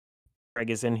Craig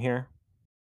is in here,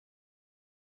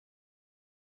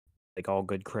 like all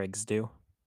good Craigs do.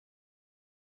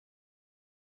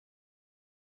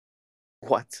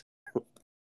 What?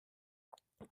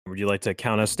 Would you like to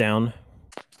count us down?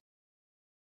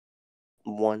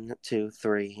 1, 2,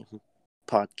 3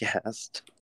 podcast.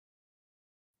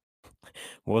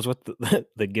 What was with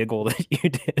the giggle that you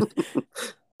did?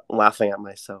 Laughing at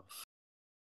myself.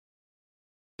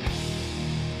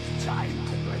 Time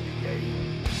to play the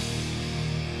game.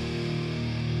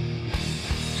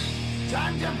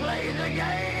 Time to play the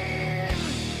game.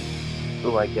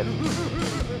 Ooh, I get it.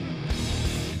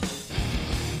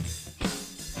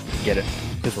 Get it?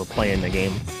 Because we're playing the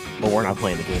game. Well, we're not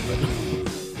playing the game, but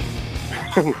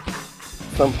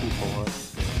Some people are.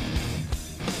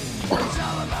 It's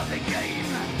all about the game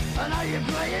and how you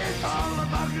play it. It's all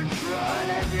about control.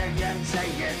 And if you can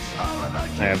take it, it's all about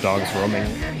I have dogs roaming If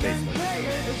you can basement. play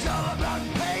it, it's all about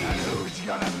pain. And who's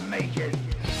gonna make it?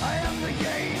 I am the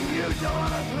game. You don't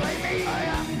wanna play me. I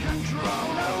am control.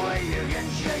 No way you can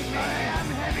shake me. I am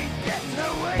heavy death. No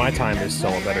way. My you time can is still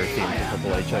a play better me. theme I for am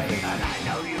Triple H, I think. And I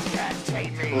know you can't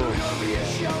take me. Ooh. Over your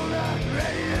shoulder,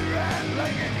 ready to run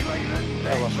like a Cleveland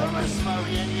love from that a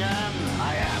smoking gun.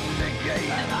 I am the game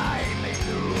and I make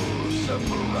the rules. So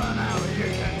move on out, you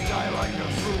can die like a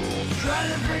fool. Try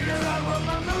to figure out what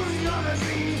my move's gonna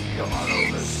be. Come on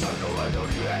over, sucker, why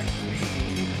don't you ask me?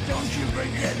 Don't you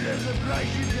forget there's a price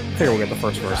you can I figure we'll get the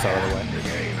first verse out of the way. the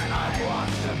game and I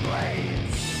want to play.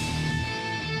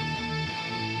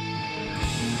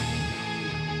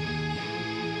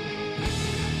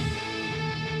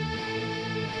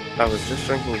 I was just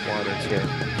drinking water too,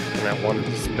 and I wanted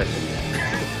to spit it.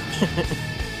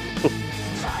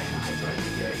 Time to play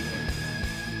the game.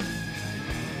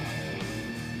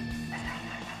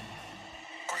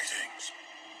 Greetings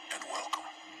and welcome.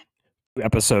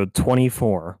 Episode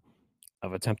 24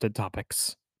 of Attempted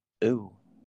Topics. Ooh.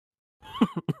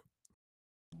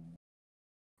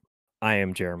 I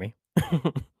am Jeremy. I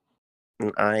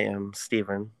And I am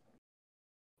Steven.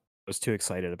 was too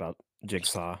excited about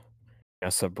Jigsaw.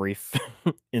 Yes, a brief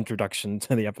introduction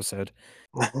to the episode.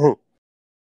 Oh,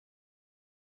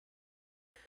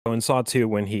 So in Saw 2,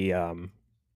 when he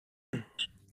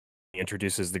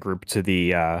introduces the group to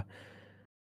the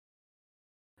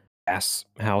gas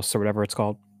house or whatever it's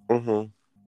called, mm-hmm.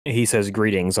 he says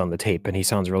greetings on the tape, and he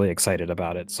sounds really excited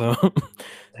about it. So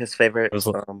His favorite It was-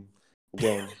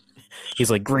 game.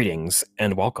 he's like, greetings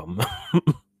and welcome.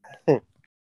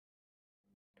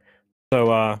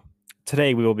 So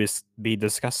today we will be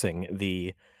discussing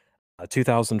the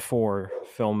 2004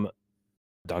 film.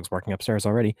 Dog's barking upstairs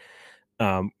already.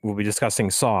 We'll be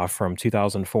discussing Saw from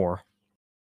 2004,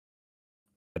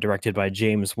 directed by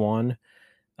James Wan,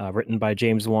 written by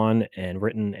James Wan, and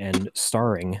written and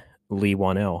starring Lee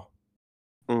Wan-il,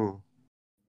 Mm.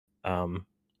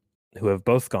 who have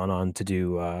both gone on to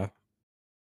do, I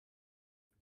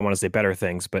want to say better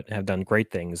things, but have done great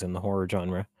things in the horror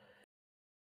genre.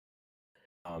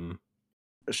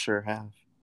 Sure have.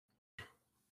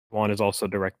 Wan has also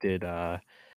directed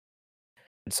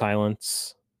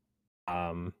Silence,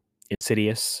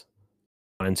 Insidious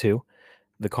 1 and 2,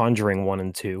 The Conjuring 1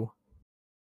 and 2,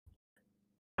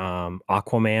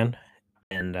 Aquaman,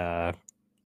 and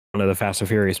one of the Fast and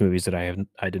Furious movies that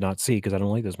I did not see because I don't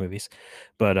like those movies.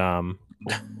 But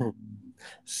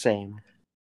Same.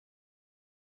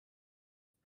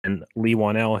 and Lee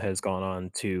Wan-il has gone on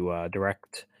to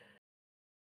direct.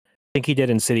 I think he did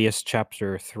Insidious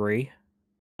Chapter 3.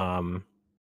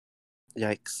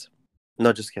 Yikes.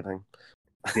 No, just kidding.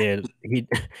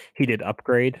 He did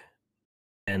Upgrade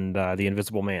and The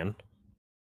Invisible Man.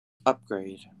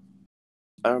 Upgrade.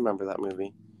 I remember that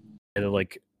movie. And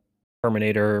like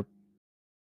Terminator,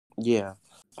 Yeah.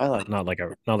 I like not like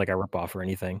a ripoff or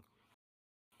anything.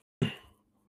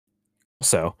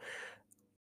 So,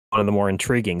 one of the more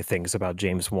intriguing things about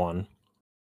James Wan,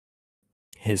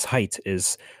 his height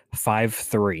is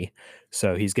 5'3",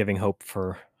 so he's giving hope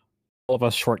for all of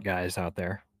us short guys out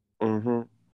there. Mm-hmm.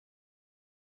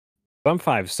 I'm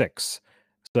 5'6",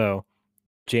 so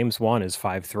James Wan is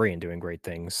 5'3" and doing great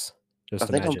things. Just I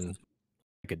think imagine what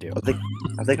I could do. I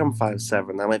think I'm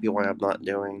 5'7". That might be why I'm not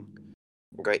doing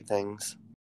great things.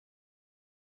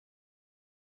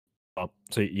 Well,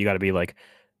 so you got to be like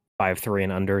 5'3"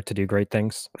 and under to do great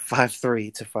things.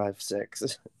 5'3" to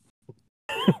 5'6".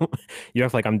 You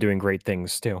act like I'm doing great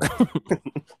things too.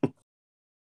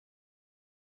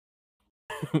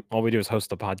 All we do is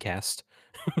host a podcast.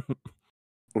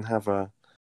 And have a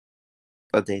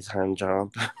daytime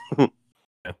job.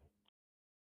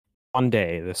 One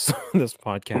day, this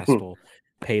podcast will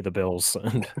pay the bills,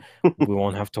 and we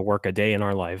won't have to work a day in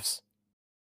our lives.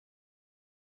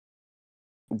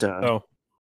 Duh.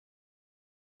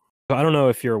 So I don't know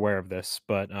if you're aware of this,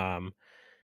 but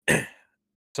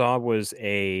Saw was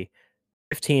a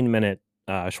 15-minute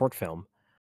short film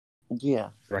Yeah,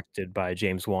 directed by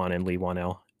James Wan and Lee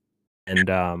Wanell. And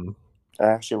I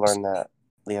actually learned that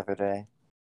the other day.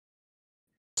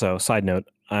 so, side note,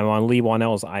 I'm on Lee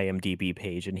Wanell's IMDb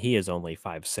page, and he is only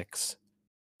 5'6".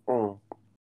 Mm.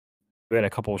 We had a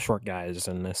couple of short guys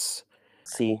in this.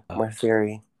 See, my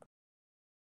theory.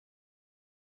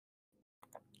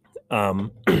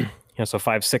 Yeah, so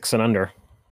 5'6" and under.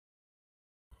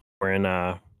 We're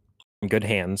in good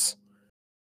hands.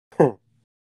 Hmm.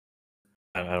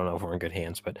 I don't know if we're in good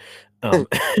hands, but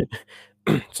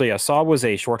so yeah, Saw was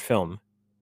a short film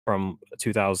from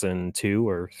 2002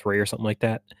 or 3 or something like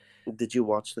that. Did you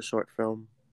watch the short film?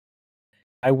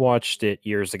 I watched it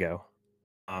years ago.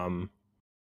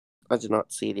 I did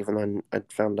not see it, even though I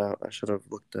found out. I should have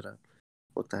looked at it,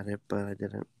 but I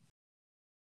didn't.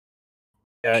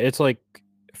 Yeah, it's like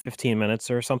 15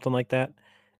 minutes or something like that,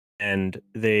 and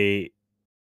they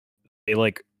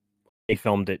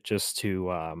filmed it just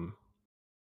to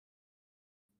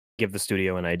give the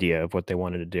studio an idea of what they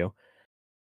wanted to do.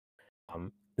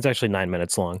 It's actually 9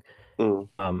 minutes long. Mm.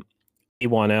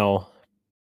 E1L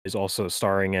is also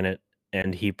starring in it,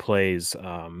 and he plays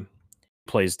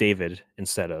David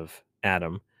instead of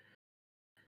Adam.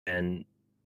 And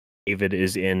David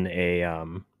is in a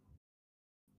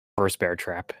reverse bear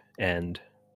trap, and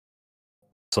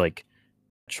it's like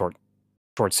short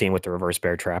scene with the reverse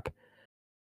bear trap.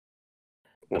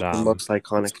 But, The most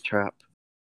iconic trap.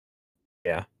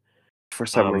 Yeah. For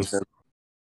some reason.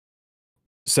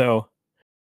 So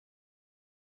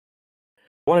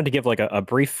I wanted to give like a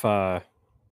brief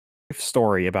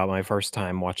story about my first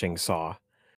time watching Saw.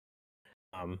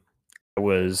 I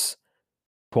was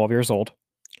 12 years old.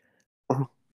 Mhm.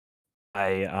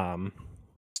 I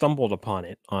stumbled upon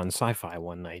it on Sci-Fi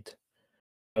one night.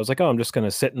 I was like, "Oh, I'm just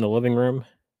gonna sit in the living room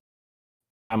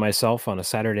by myself on a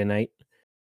Saturday night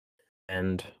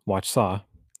and watch Saw,"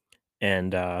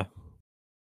 and it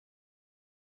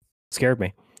scared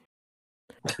me.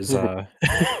 'Cause,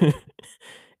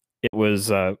 it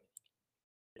was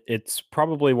it's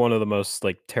probably one of the most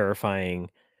like terrifying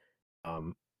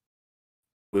um,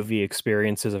 movie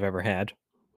experiences I've ever had.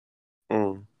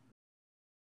 Mm.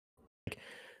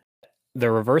 The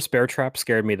reverse bear trap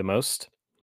scared me the most,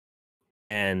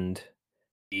 and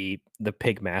the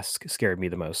pig mask scared me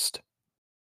the most.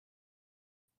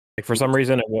 Like for some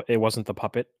reason, it wasn't the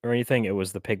puppet or anything. It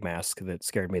was the pig mask that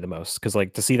scared me the most. Because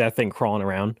like to see that thing crawling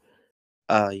around,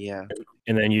 Yeah.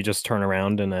 and then you just turn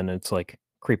around, and then it's like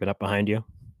creeping up behind you.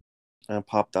 I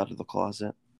popped out of the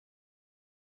closet.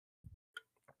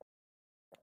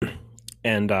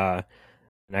 And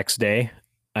next day,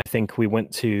 I think we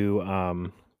went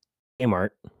to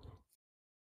Kmart,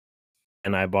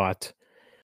 and I bought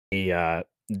the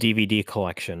DVD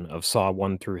collection of Saw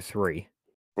 1 through 3.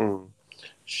 Mm.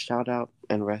 Shout out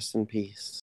and rest in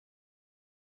peace.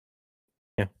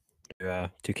 Yeah,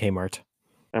 to Kmart.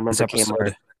 I remember This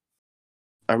episode,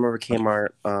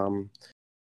 Kmart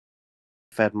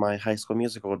fed my High School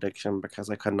Musical addiction because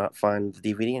I could not find the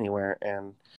DVD anywhere,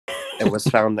 and it was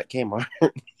found at Kmart.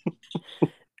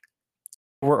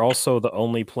 we're also the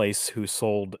only place who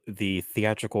sold the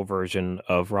theatrical version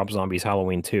of Rob Zombie's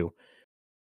Halloween 2.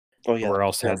 Oh yeah.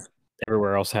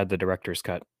 Everywhere else had the director's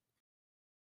cut.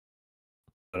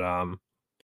 But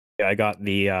yeah, I got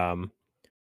the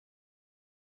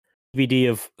DVD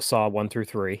of Saw 1 through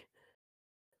 3.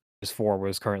 Because 4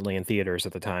 was currently in theaters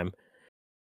at the time.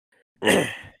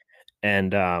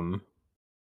 And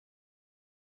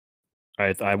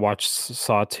I watched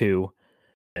Saw 2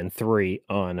 and 3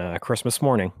 on Christmas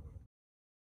morning.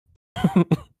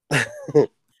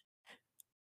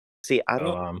 See, I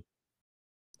So,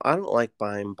 don't like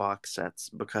buying box sets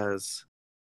because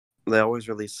they always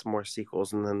release more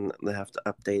sequels and then they have to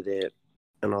update it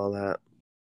and all that.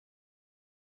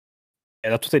 yeah,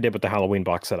 that's what they did with the Halloween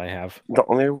box set I have. The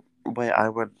only way I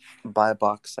would buy a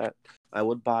box set, I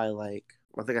would buy I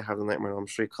think I have the Nightmare on Elm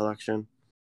Street collection,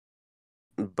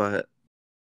 but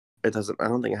it doesn't. I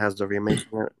don't think it has the remake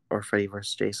in it or Freddy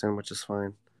vs. Jason, which is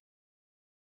fine.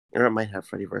 Or it might have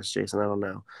Freddy vs. Jason. I don't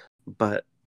know, but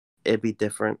it'd be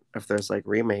different if there's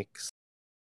remakes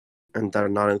and that are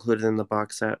not included in the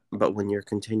box set. But when you're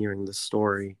continuing the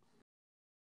story,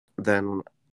 then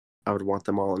I would want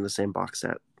them all in the same box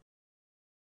set.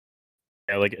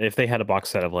 Yeah, like if they had a box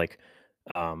set of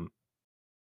Rob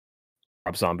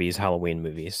Zombie's Halloween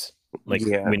movies,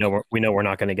 Yeah. we know we're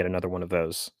not going to get another one of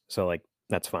those, so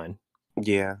that's fine.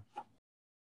 Yeah.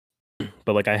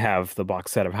 But I have the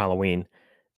box set of Halloween.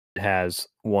 It has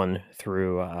 1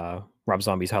 through Rob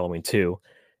Zombie's Halloween 2,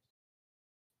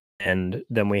 and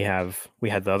then we had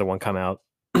the other one come out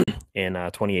in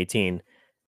 2018,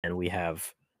 and we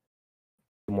have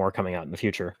more coming out in the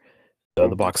future. So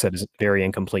the box set is very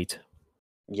incomplete.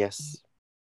 Yes.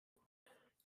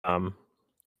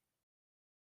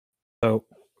 So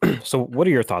so what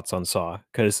are your thoughts on Saw?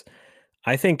 Because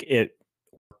I think it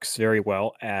works very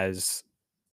well as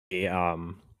a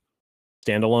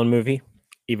standalone movie,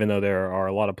 even though there are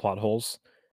a lot of plot holes.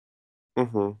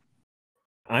 Mm-hmm.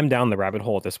 I'm down the rabbit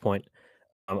hole at this point.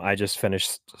 I just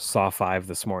finished Saw 5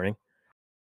 this morning.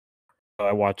 So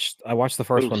I watched the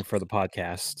first one for the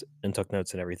podcast and took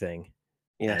notes and everything.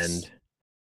 Yes. And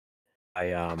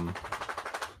I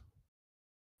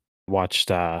watched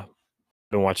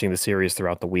been watching the series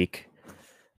throughout the week.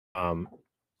 And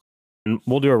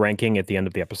we'll do a ranking at the end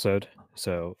of the episode,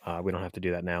 so we don't have to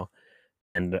do that now.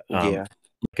 And Yeah.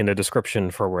 in the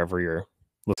description for wherever you're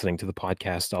listening to the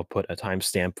podcast, I'll put a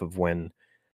timestamp of when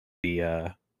we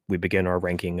begin our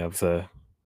ranking of the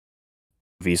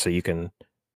movie, so you can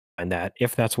find that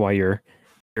if that's why you're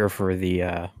here for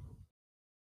the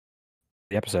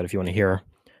episode. If you want to hear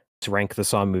us rank the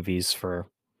Saw movies for a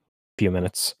few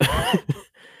minutes.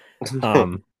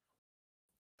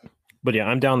 But yeah,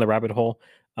 I'm down the rabbit hole.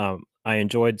 I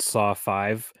enjoyed Saw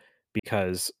 5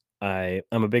 because I'm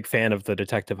a big fan of the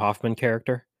Detective Hoffman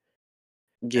character.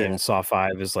 Yeah. And Saw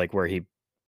 5 is like where he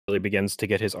really begins to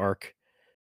get his arc.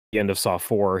 At the end of Saw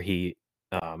 4,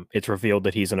 it's revealed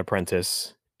that he's an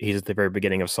apprentice. He's at the very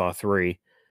beginning of Saw 3.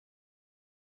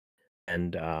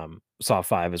 And Saw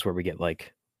 5 is where we get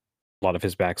like a lot of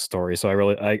his backstory. So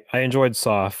I enjoyed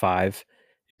Saw 5.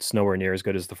 It's nowhere near as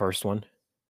good as the first one.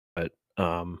 But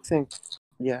I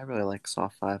really like Saw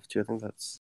 5 too. I think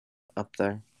that's up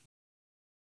there.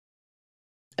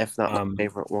 If not my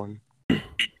favorite one.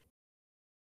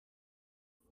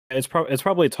 It's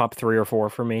probably top 3 or 4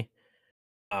 for me.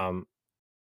 But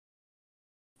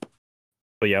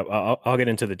yeah, I'll get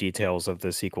into the details of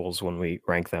the sequels when we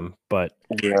rank them. But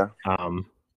yeah,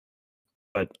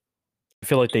 but I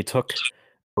feel like they took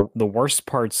the worst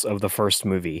parts of the first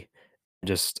movie and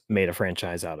just made a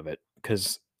franchise out of it,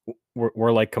 because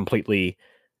we're like completely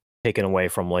taken away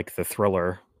from like the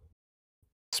thriller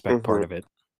aspect part of it.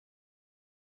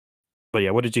 But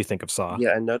yeah, what did you think of Saw?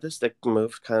 Yeah, I noticed it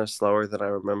moved kind of slower than I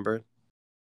remembered.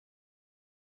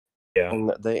 Yeah.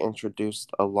 And they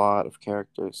introduced a lot of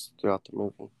characters throughout the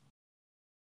movie.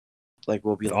 Like,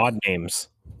 we'll be With like, odd names.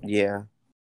 Yeah.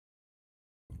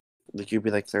 Like, you'll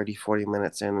be like 30, 40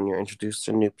 minutes in and you're introduced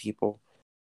to new people.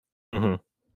 Mm-hmm.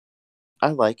 I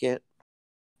like it.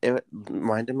 It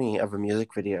reminded me of a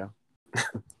music video.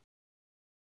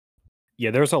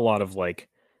 Yeah, there's a lot of like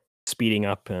speeding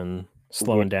up and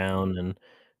slowing down and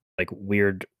like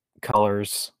weird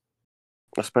colors.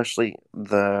 Especially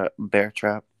the bear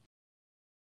trap.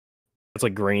 It's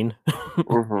like green.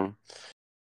 Mm-hmm.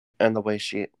 And the way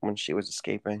when she was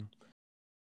escaping.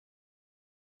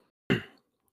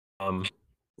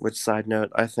 Which, side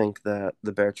note, I think that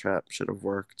the bear trap should have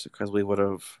worked, because we would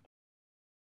have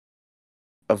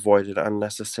avoided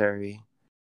unnecessary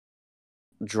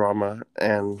drama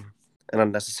and an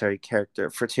unnecessary character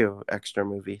for 2 extra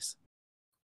movies.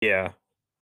 Yeah.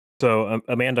 So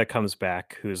Amanda comes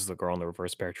back, who's the girl in the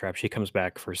reverse bear trap. She comes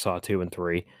back for Saw 2 and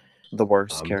 3. The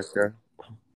worst character.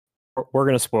 We're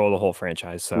gonna spoil the whole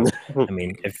franchise. So I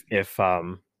mean, if you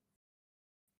haven't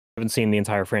seen the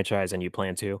entire franchise and you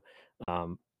plan to,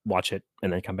 watch it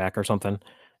and then come back or something,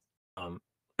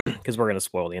 because we're gonna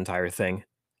spoil the entire thing.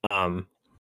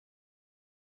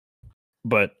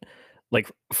 But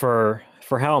like for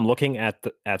how I'm looking at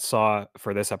Saw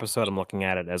for this episode, I'm looking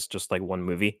at it as just like one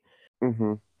movie.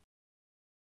 Mm-hmm.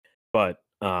 But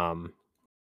so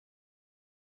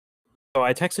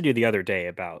I texted you the other day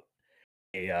about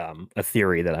a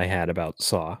theory that I had about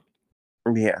Saw.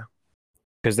 Yeah.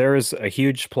 Because there is a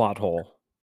huge plot hole.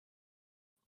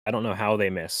 I don't know how they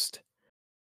missed.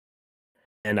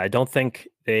 And I don't think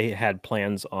they had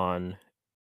plans on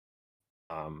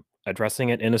addressing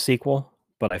it in a sequel,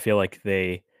 but I feel like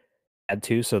they had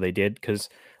to, so they did. Because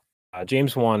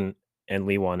James Wan and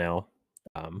Lee Wanell,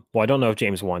 well, I don't know if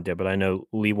James Wan did, but I know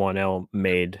Lee Wanell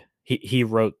he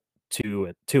wrote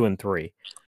two and 3.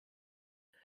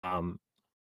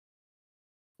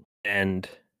 And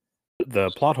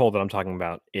the plot hole that I'm talking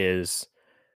about is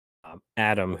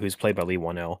Adam, who's played by Lee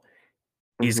Wanell.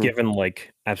 He's given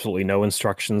like absolutely no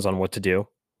instructions on what to do.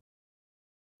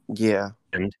 Yeah.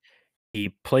 And he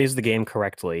plays the game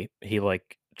correctly. He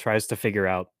like tries to figure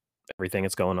out everything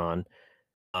that's going on.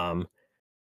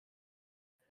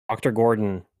 Dr.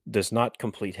 Gordon does not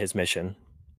complete his mission.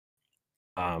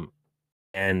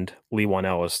 and Lee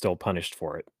Wanell is still punished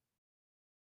for it.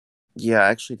 Yeah, I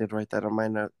actually did write that on my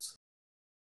notes.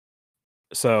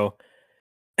 So,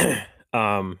 I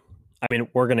mean,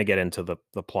 we're gonna get into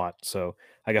the plot, so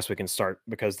I guess we can start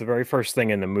because the very first thing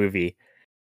in the movie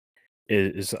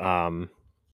is what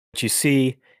you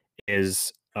see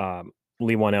is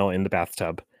Lee Wanell in the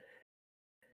bathtub,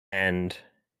 and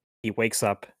he wakes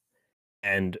up,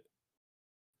 and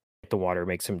the water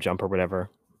makes him jump or whatever.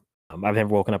 I've never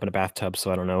woken up in a bathtub,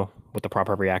 so I don't know what the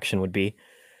proper reaction would be.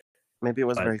 Maybe it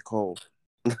was But- very cold.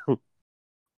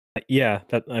 Yeah,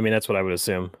 that's what I would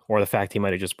assume, or the fact he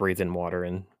might have just breathed in water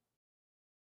and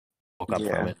woke up from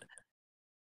Yeah. it.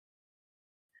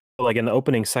 Like in the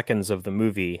opening seconds of the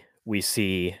movie, we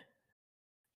see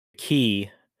the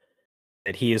key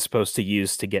that he is supposed to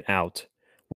use to get out.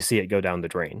 We see it go down the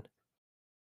drain.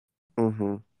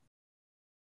 Mm-hmm.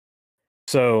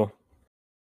 So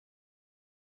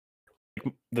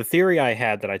the theory I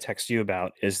had that I text you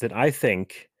about is that I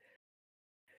think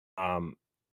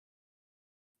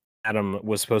Adam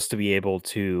was supposed to be able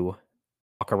to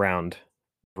walk around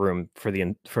the room for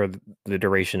the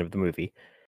duration of the movie.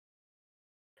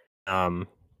 I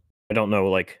don't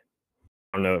know, I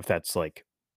don't know if that's like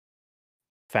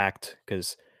fact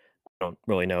because I don't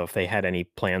really know if they had any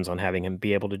plans on having him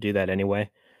be able to do that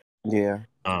anyway. Yeah.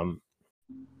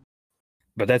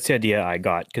 But that's the idea I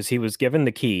got because he was given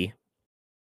the key,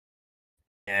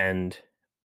 and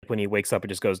when he wakes up, it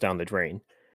just goes down the drain.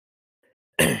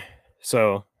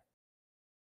 So,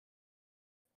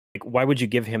 like, why would you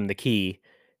give him the key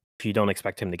if you don't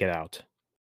expect him to get out?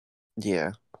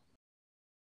 Yeah.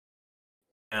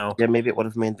 Now, Yeah, maybe it would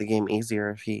have made the game easier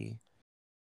if he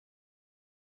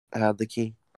had the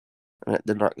key and it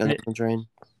did not go down the drain.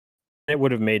 it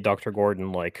would have made Dr.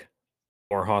 Gordon like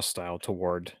more hostile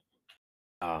toward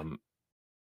Adam.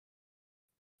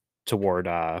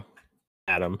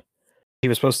 He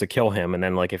was supposed to kill him, and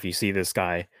then like if you see this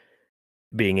guy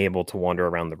being able to wander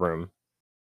around the room,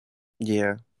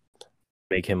 Yeah.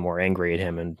 make him more angry at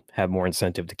him and have more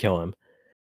incentive to kill him.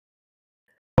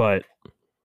 But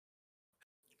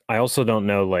I also don't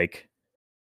know, like,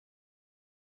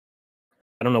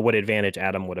 I don't know what advantage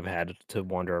Adam would have had to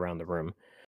wander around the room.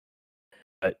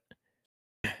 But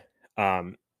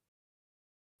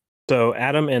so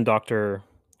Adam and Dr.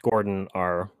 Gordon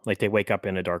are like, they wake up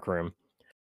in a dark room,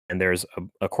 and there's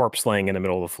a corpse laying in the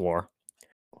middle of the floor,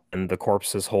 and the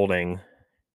corpse is holding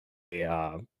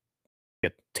a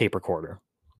tape recorder.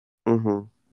 Mm-hmm.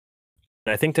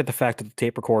 And I think that the fact that the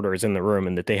tape recorder is in the room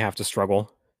and that they have to struggle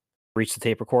to reach the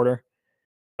tape recorder,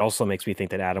 it also makes me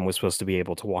think that Adam was supposed to be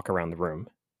able to walk around the room.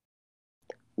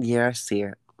 Yeah, I see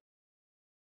it.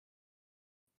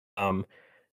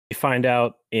 We find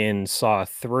out in Saw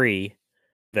 3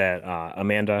 that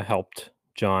Amanda helped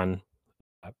John,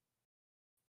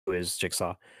 who is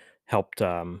Jigsaw, helped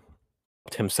him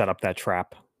set up that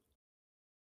trap.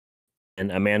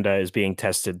 And Amanda is being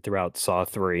tested throughout Saw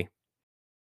 3.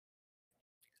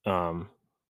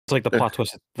 It's like the plot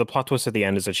twist. The plot twist at the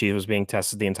end is that she was being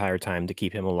tested the entire time to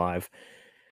keep him alive.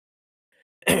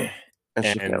 And she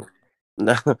And killed.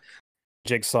 No.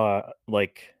 Jigsaw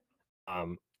lectures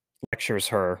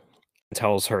her and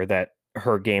tells her that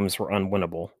her games were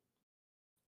unwinnable.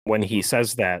 When he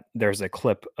says that, there's a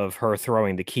clip of her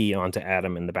throwing the key onto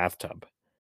Adam in the bathtub.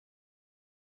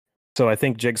 So I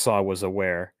think Jigsaw was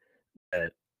aware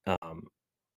that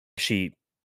she,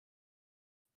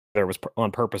 whether it was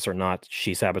on purpose or not,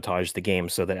 she sabotaged the game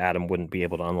so that Adam wouldn't be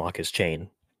able to unlock his chain.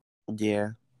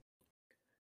 Yeah.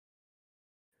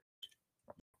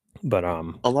 But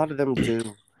A lot of them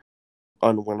do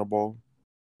unwinnable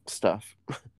stuff.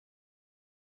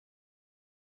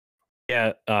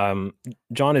 yeah,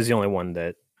 John is the only one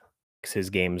that makes his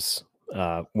games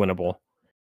winnable,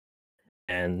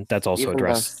 and that's also Even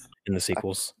addressed in the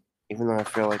sequels. Even though I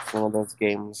feel like some of those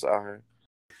games are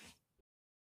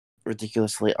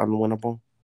ridiculously unwinnable.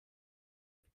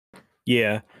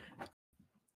 Yeah,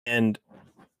 and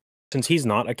since he's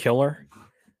not a killer,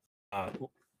 the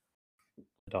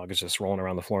dog is just rolling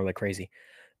around the floor like crazy.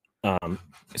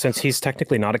 Since he's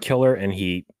technically not a killer, and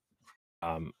he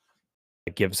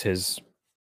gives his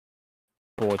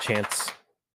people a chance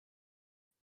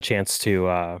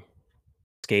to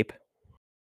escape.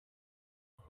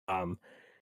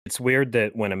 It's weird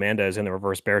that when Amanda is in the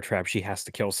reverse bear trap, she has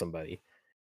to kill somebody.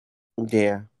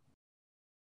 Yeah.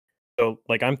 So,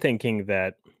 like, I'm thinking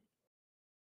that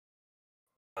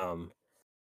the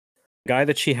guy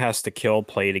that she has to kill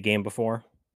played a game before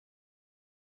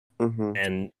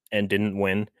Mm-hmm. and didn't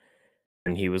win,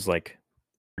 and he was like,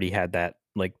 already had that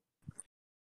like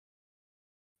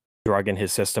drug in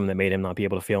his system that made him not be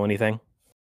able to feel anything.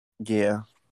 Yeah.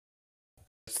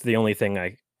 It's the only thing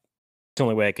it's the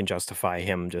only way I can justify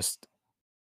him just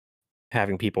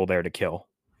having people there to kill.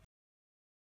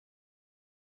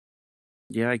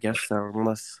 Yeah, I guess so,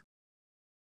 unless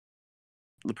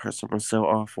the person was so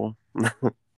awful. Unless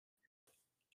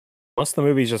the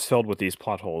movie's just filled with these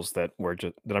plot holes that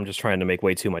I'm just trying to make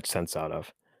way too much sense out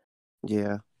of.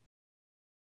 Yeah.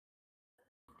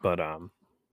 But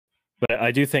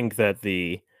I do think that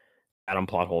the Adam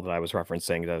plot hole that I was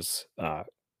referencing does make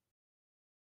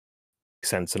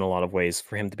sense in a lot of ways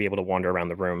for him to be able to wander around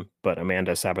the room, but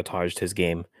Amanda sabotaged his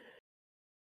game.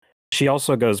 She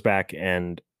also goes back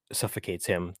and suffocates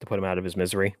him to put him out of his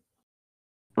misery.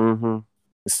 Mm-hmm.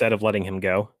 Instead of letting him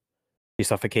go, she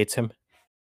suffocates him.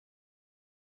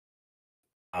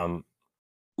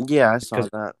 Yeah, I saw Because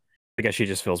that. I guess she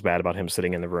just feels bad about him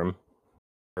sitting in the room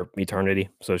for eternity,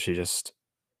 so she just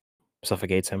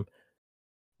suffocates him.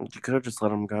 You could have just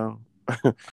let him go.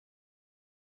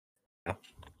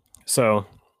 So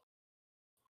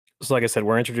like I said,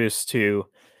 we're introduced to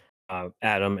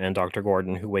Adam and Dr.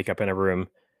 Gordon, who wake up in a room,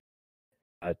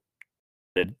 a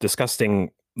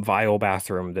disgusting, vile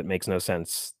bathroom that makes no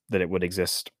sense that it would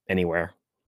exist anywhere.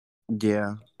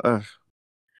 Yeah. Ugh.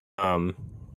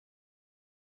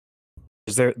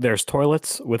 There's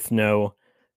toilets with no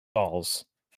stalls.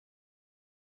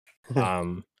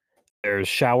 There's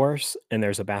showers and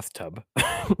there's a bathtub.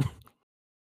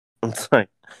 It's like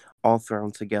all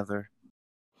thrown together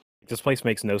This place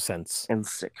makes no sense. in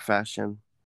sick fashion.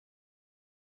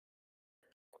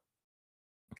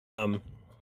 I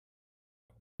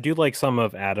do like some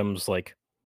of Adam's like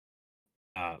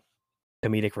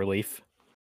comedic relief.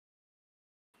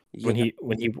 Yeah.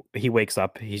 When he wakes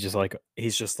up, he's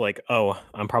just like, oh,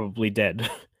 I'm probably dead.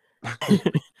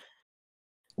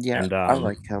 Yeah, And I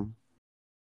like him.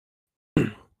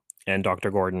 and Dr.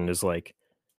 Gordon is like,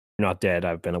 you're not dead,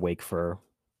 I've been awake for a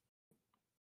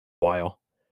while.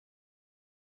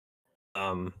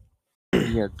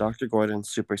 Yeah, Dr. Gordon's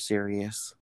super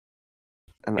serious.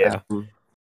 And Yeah. Adam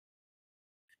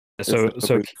is So like a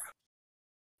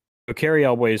brief- Carrie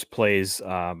always plays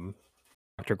Dr.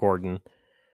 Gordon,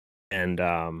 and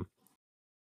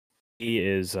he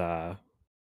is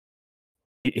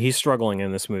he's struggling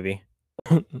in this movie.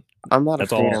 I'm not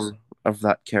That's a all. fan of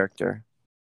that character.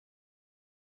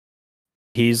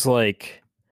 He's like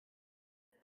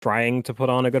trying to put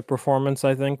on a good performance,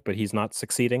 I think, but he's not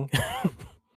succeeding.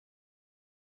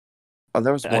 Oh,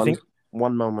 there was I think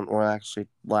one moment where I actually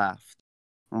laughed.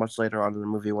 Much later on in the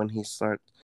movie when he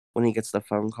gets the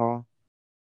phone call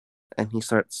and he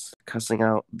starts cussing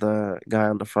out the guy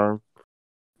on the phone,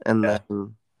 and Yeah.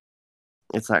 then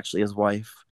it's actually his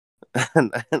wife,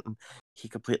 and then he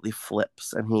completely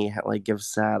flips and he like gives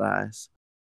sad eyes.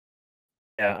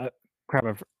 yeah,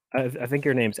 crap. I think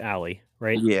your name's Allie,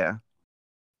 right? Yeah.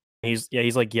 He's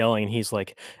like yelling, and he's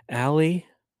like, Allie.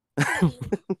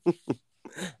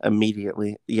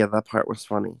 Immediately. Yeah, that part was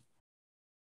funny.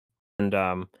 And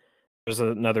there's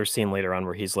another scene later on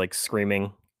where he's like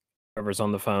screaming, whoever's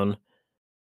on the phone,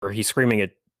 or he's screaming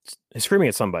at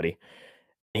somebody.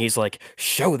 And he's like,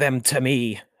 "Show them to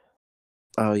me."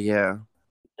 Oh yeah.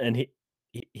 And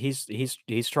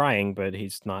he's trying, but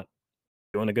he's not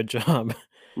doing a good job.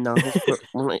 No,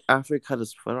 after he cut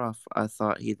his foot off, I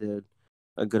thought he did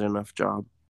a good enough job.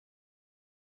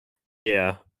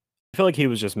 Yeah, I feel like he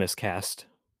was just miscast.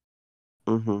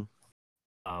 Mm-hmm.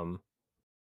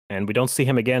 And we don't see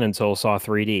him again until Saw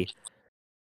 3D.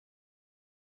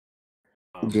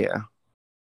 Yeah.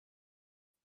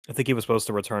 I think he was supposed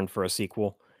to return for a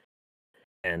sequel,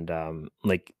 and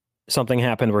like something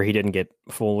happened where he didn't get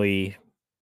fully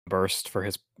burst for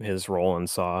his role in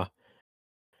Saw.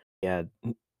 Yeah,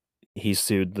 he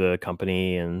sued the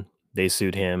company, and they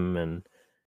sued him, and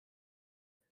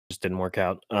just didn't work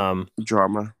out.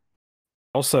 Drama.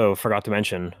 Also, forgot to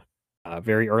mention,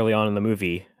 very early on in the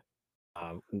movie,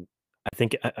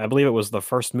 I believe it was the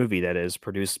first movie that is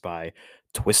produced by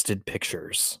Twisted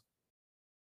Pictures.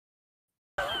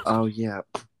 Oh yeah.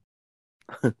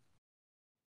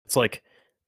 It's like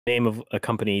the name of a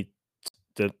company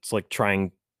that's like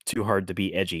trying too hard to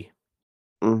be edgy.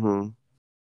 Mm-hmm.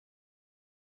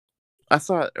 I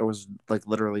thought it was like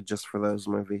literally just for those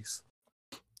movies.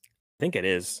 I think it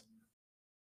is.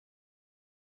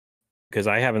 Because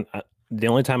I haven't. The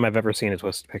only time I've ever seen a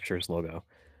Twisted Pictures logo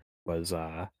was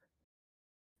in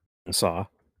Saw.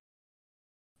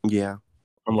 Yeah.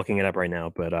 I'm looking it up right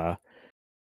now, but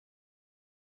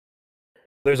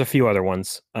there's a few other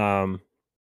ones.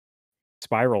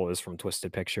 Spiral is from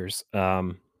Twisted Pictures. A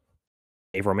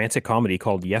romantic comedy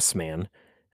called Yes Man.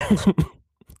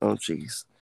 Oh jeez.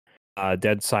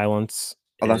 Dead Silence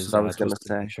Oh, that's is what I was gonna Twisted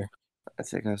say. Adventure. I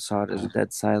think I saw it in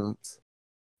dead silence.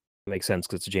 Makes sense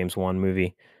because it's a James Wan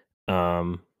movie.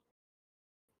 Um,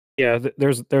 yeah,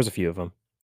 there's a few of them.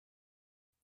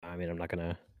 I mean, I'm not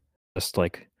gonna list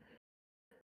like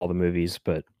all the movies,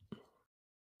 but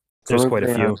there's Some of quite a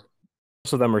they few. are.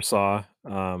 Most of them are Saw.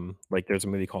 Like there's a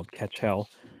movie called Catch Hell.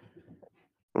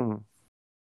 Mm,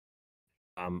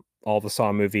 All the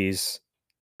Saw movies,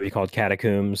 a movie called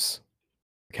Catacombs,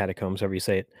 however you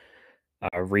say it.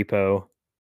 Repo.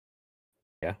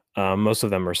 Yeah. Most of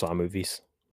them are Saw movies.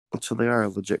 so they are a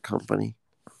legit company.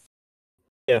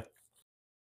 Yeah.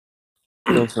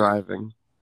 Still thriving.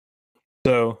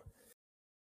 So,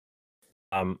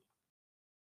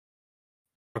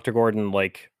 Dr. Gordon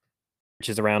like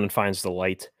reaches around and finds the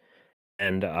light,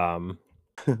 and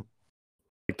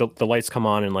like the lights come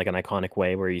on in like an iconic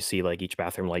way where you see like each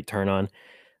bathroom light turn on.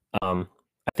 Um,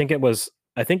 I think it's,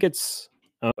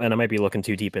 and I might be looking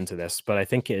too deep into this, but I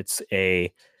think it's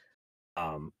a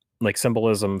like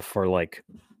symbolism for like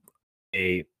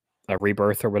a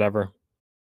rebirth or whatever.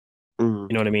 Mm,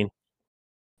 You know what I mean?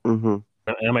 mm-hmm.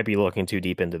 I might be looking too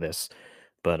deep into this,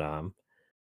 but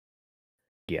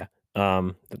yeah.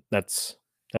 That's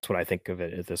what I think of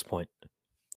it at this point.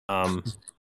 Um,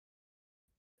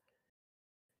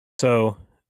 so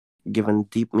Given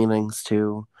deep meanings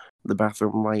to the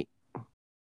bathroom light.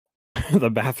 the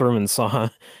bathroom in Saw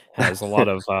has a lot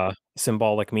of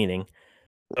symbolic meaning.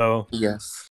 So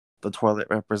Yes, the toilet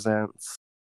represents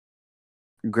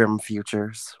grim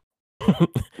futures.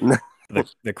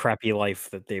 the crappy life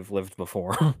that they've lived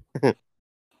before.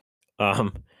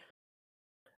 um,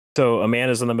 so a man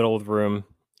is in the middle of the room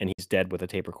and he's dead with a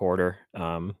tape recorder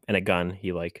and a gun.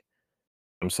 He like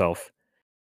himself.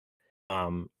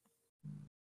 Him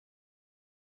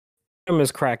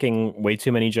is cracking way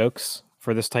too many jokes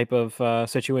for this type of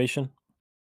situation.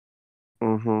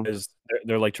 Mm-hmm. Because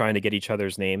they're like trying to get each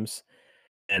other's names,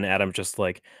 and Adam just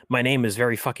like, my name is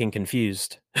very fucking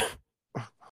confused,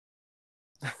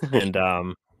 and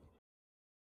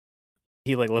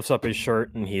he like lifts up his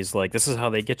shirt and he's like, this is how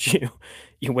they get you.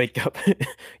 You wake up,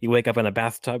 you wake up in a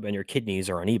bathtub and your kidneys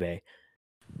are on eBay.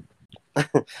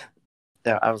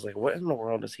 Yeah, I was like, what in the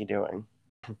world is he doing?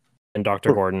 And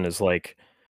Dr. Gordon is like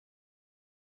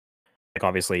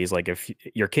obviously he's like, if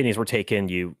your kidneys were taken,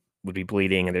 you would be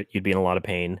bleeding and you'd be in a lot of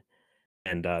pain.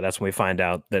 And that's when we find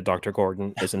out that Dr.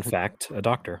 Gordon is in fact a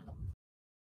doctor.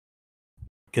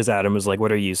 Because Adam is like,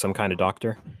 what are you, some kind of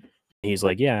doctor? And he's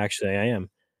like, yeah, actually I am.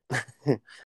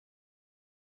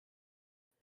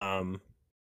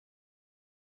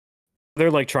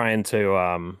 They're like trying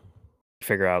to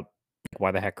figure out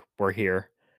why the heck we're here,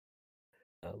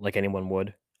 like anyone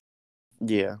would.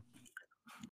 Yeah.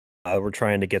 We're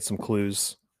trying to get some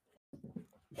clues.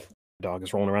 Dog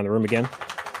is rolling around the room again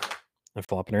and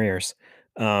flopping her ears.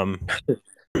 Dr.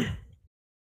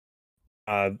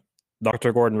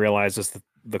 Gordon realizes that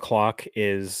the clock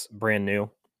is brand new.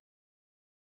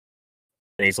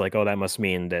 And he's like, oh, that must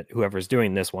mean that whoever's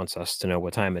doing this wants us to know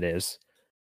what time it is.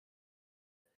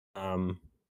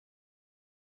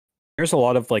 There's a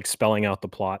lot of like spelling out the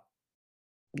plot.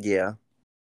 Yeah.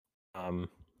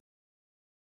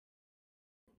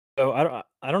 So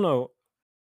I don't know.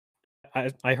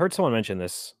 I heard someone mention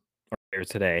this earlier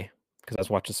today because I was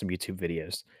watching some YouTube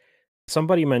videos.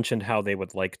 Somebody mentioned how they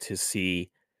would like to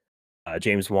see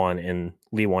James Wan and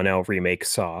Lee Wan-el remake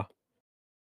Saw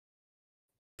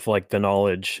with like the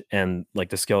knowledge and like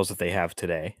the skills that they have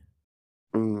today.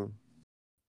 Mm.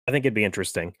 I think it'd be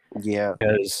interesting. Yeah.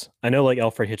 Because I know like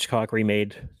Alfred Hitchcock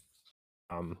remade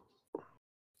I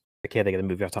can't think of the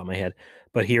movie off the top of my head,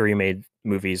 but he remade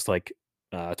movies like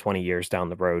 20 years down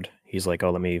the road. He's like,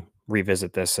 oh, let me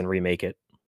revisit this and remake it.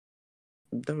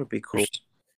 That would be cool.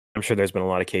 I'm sure there's been a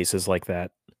lot of cases like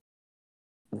that.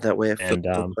 That way it And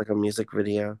feels like a music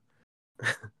video.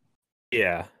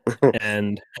 yeah.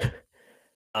 And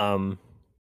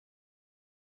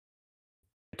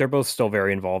they're both still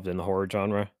very involved in the horror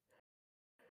genre.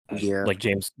 Yeah. Like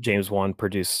James Wan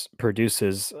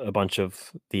produces a bunch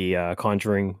of the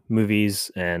Conjuring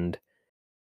movies, and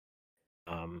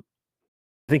I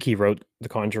think he wrote The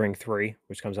Conjuring 3,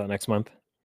 which comes out next month.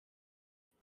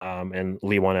 And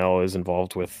Lee Wan-el is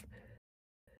involved with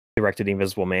directed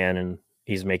Invisible Man, and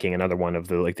he's making another one of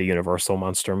the Universal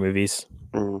monster movies.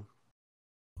 Mm.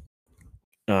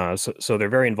 So they're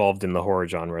very involved in the horror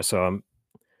genre. So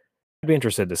I'd be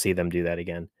interested to see them do that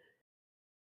again.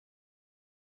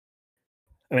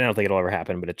 I mean, I don't think it'll ever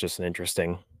happen, but it's just an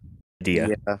interesting idea.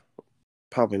 Yeah.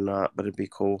 Probably not, but it'd be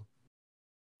cool.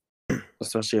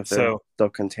 Especially if they're still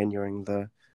continuing the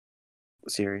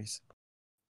series.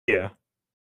 Yeah.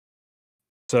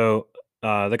 So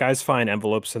The guys find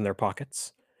envelopes in their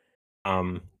pockets.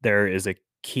 There is a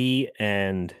key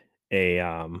and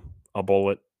a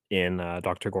bullet in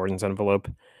Dr. Gordon's envelope,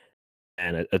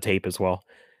 and a tape as well.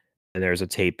 And there's a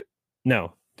tape.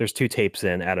 No, there's two tapes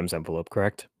in Adam's envelope.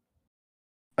 Correct?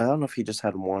 I don't know if he just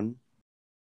had one.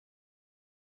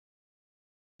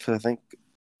 Because I think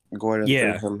Gordon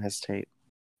Yeah. threw him his tape.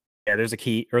 Yeah, there's a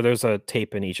key, or there's a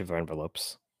tape in each of their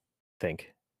envelopes. I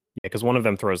think. Yeah, because one of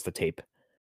them throws the tape.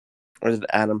 Or did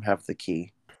Adam have the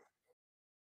key?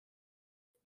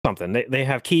 Something. They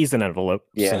have keys and envelopes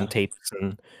Yeah. and tapes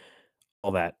and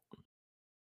all that.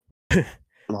 And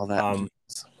all that.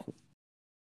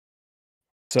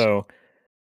 So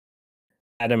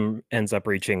Adam ends up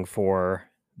reaching for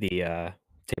the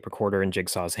tape recorder in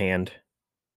Jigsaw's hand.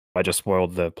 I just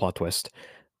spoiled the plot twist.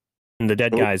 In the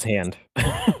dead Oop. guy's hand.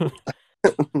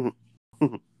 We're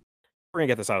gonna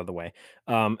get this out of the way.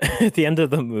 At the end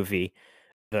of the movie,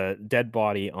 the dead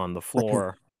body on the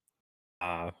floor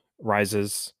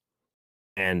rises,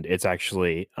 and it's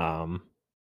actually the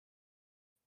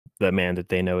man that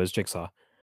they know as Jigsaw.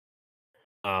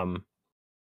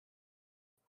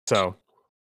 So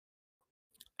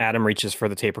Adam reaches for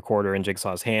the tape recorder in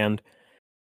Jigsaw's hand.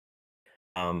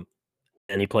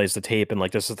 And he plays the tape, and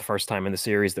like this is the first time in the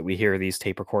series that we hear these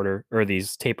tape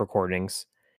recordings.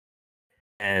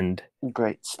 And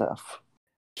Great stuff.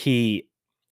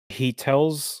 he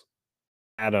tells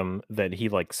Adam that he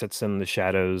like sits in the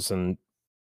shadows and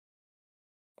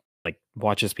like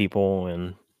watches people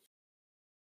and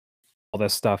all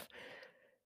this stuff.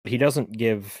 He doesn't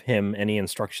give him any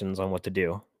instructions on what to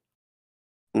do.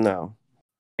 No.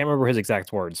 Can't remember his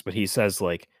exact words, but he says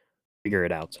like, figure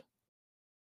it out.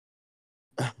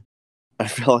 I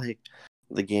feel like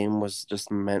the game was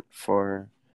just meant for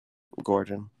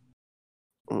Gordon.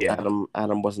 Yeah.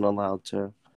 Adam wasn't allowed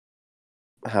to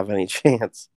have any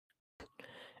chance.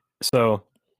 So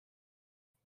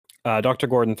Dr.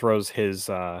 Gordon throws his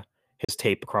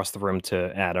tape across the room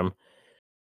to Adam,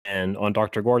 and on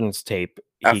Dr. Gordon's tape,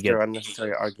 After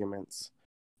unnecessary arguments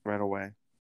right away.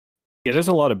 Yeah, there's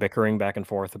a lot of bickering back and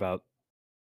forth about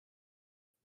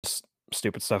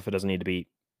stupid stuff that doesn't need to be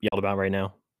yelled about right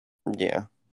now. Yeah.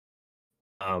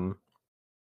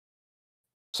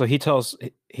 So he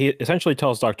essentially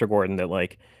tells Dr. Gordon that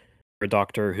like you're a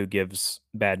doctor who gives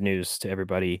bad news to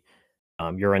everybody.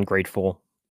 You're ungrateful.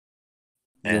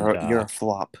 You're a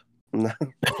flop.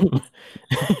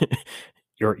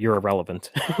 You're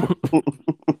irrelevant.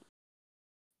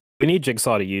 We need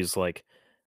Jigsaw to use like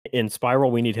in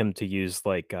Spiral. We need him to use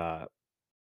like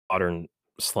modern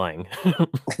slang.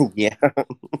 Yeah.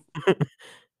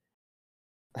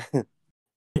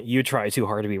 You try too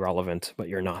hard to be relevant, but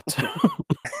you're not.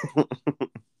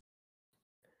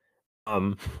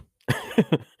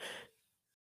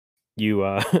 You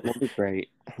That'd be great.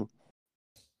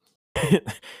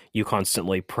 You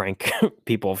constantly prank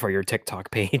people for your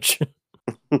TikTok page.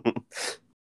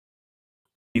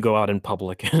 You go out in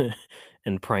public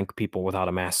and prank people without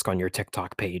a mask on your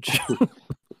TikTok page.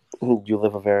 You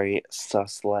live a very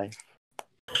sus life.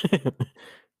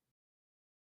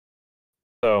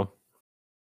 So,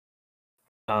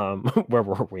 where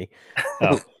were we?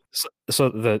 So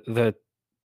the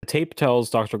tape tells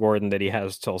Dr. Gordon that he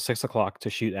has till 6 o'clock to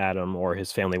shoot Adam, or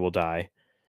his family will die,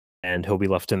 and he'll be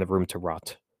left in the room to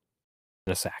rot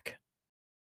in a sack.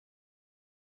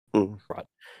 Rot.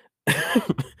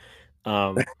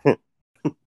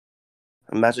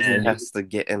 Imagine he has to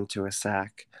get into a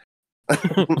sack.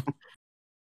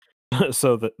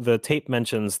 So the tape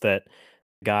mentions that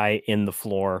the guy on the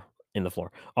floor,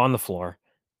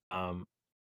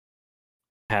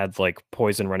 had like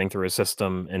poison running through his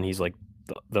system, and he's like,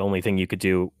 the only thing you could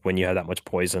do when you have that much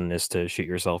poison is to shoot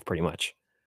yourself, pretty much.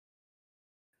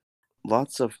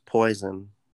 Lots of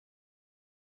poison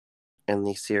in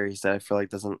these series that I feel like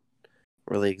doesn't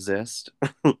really exist.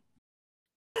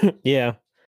 Yeah.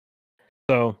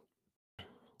 So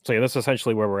yeah, that's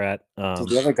essentially where we're at. So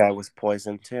the other guy was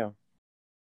poisoned too.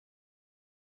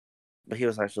 But he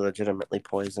was actually legitimately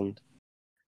poisoned.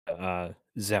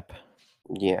 Zep.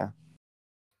 Yeah.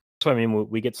 So I mean,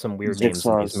 we get some weird names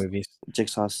in these movies.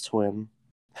 Jigsaw's twin.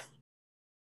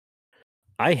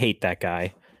 I hate that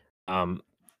guy,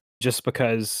 just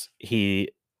because he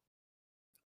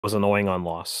was annoying on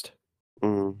Lost.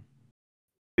 Mm.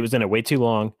 He was in it way too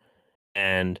long,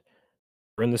 and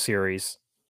we're in the series.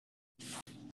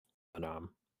 But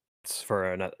it's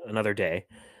for another day.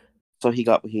 So he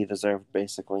got what he deserved,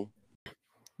 basically.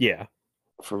 Yeah.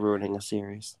 For ruining a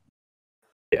series.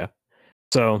 Yeah.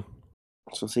 So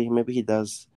see, maybe he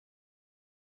does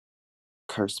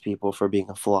curse people for being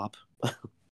a flop.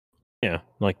 Yeah,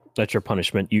 like that's your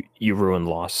punishment. You ruined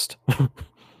Lost.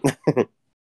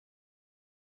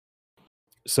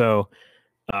 So,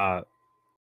 on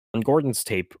Gordon's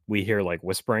tape, we hear like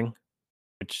whispering,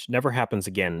 which never happens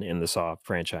again in the Saw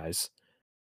franchise.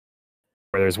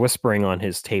 Where there's whispering on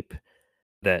his tape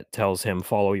that tells him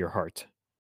follow your heart.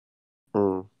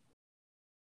 Hmm.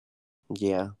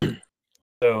 Yeah.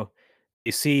 So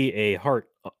you see a heart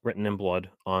written in blood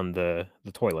on the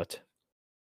toilet,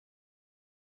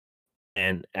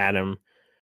 and Adam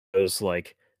goes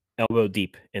like elbow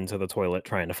deep into the toilet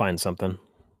trying to find something.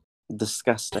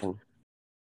 Disgusting.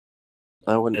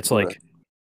 I wouldn't It's do like it.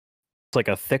 it's like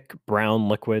a thick brown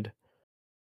liquid.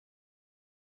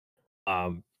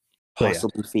 So yeah,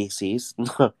 Possibly feces.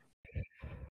 yeah,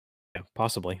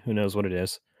 possibly. Who knows what it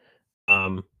is?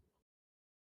 Um,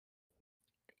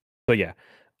 so yeah,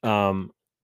 um,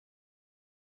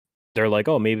 they're like,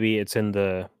 oh, maybe it's in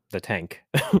the tank,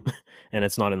 and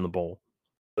it's not in the bowl.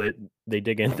 But they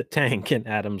dig in the tank, and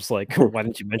Adam's like, why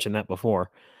didn't you mention that before?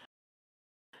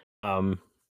 No,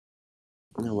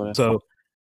 what I So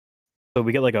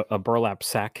we get like a burlap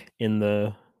sack in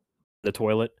the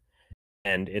toilet,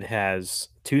 and it has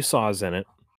 2 saws in it,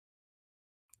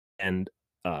 and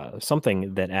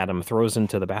something that Adam throws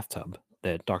into the bathtub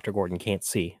that Dr. Gordon can't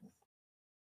see,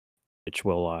 which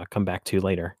we'll come back to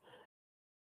later.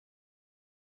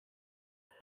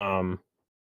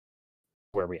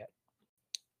 Where are we at?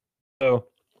 So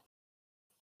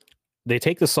they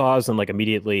take the saws and like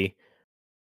immediately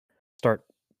start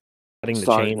cutting the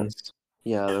Sawing chains.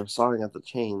 Yeah, they're sawing at the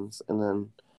chains, and then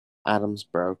Adam's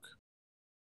broke.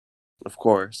 Of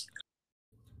course.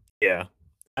 Yeah,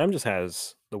 Adam just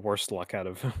has the worst luck out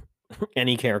of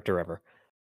any character ever.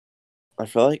 I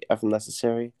feel like if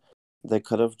necessary, they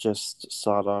could have just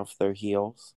sawed off their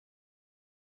heels.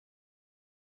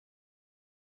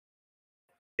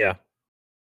 Yeah,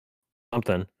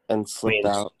 something. And slipped mean-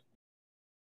 out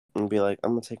and be like,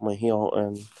 I'm gonna take my heel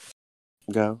and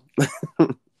go.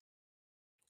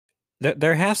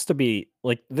 There has to be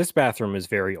like this bathroom is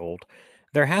very old.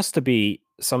 There has to be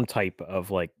some type of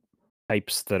like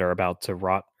pipes that are about to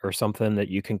rot or something that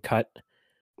you can cut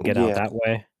and get out Yeah, that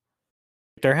way.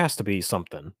 There has to be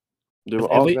something. they were At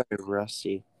all lea- very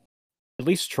rusty. At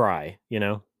least try, you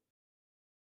know.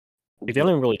 Like, they Yeah.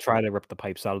 don't even really try to rip the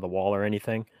pipes out of the wall or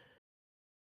anything.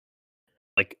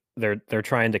 Like they're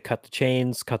trying to cut the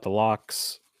chains, cut the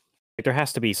locks. Like, there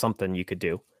has to be something you could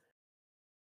do.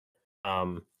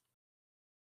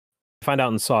 Find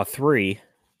out in Saw 3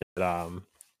 that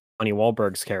Donnie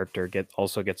Wahlberg's character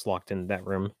also gets locked in that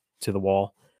room to the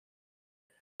wall.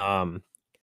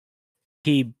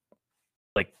 He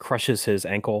like crushes his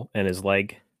ankle and his leg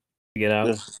to get out.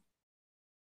 Ugh,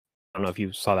 I don't know if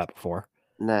you saw that before,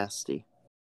 nasty.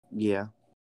 Yeah.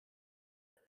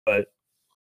 but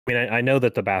I mean, I know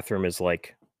that the bathroom is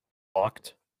like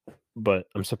locked, but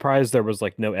I'm surprised there was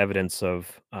like no evidence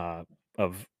of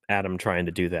Adam trying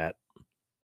to do that.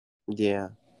 Yeah.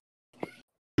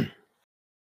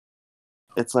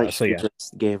 It's like So she yeah.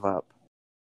 just gave up.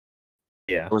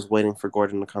 Yeah, I was waiting for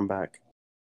Gordon to come back.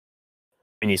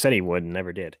 and he said he would and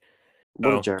never did.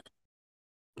 What Oh. a jerk.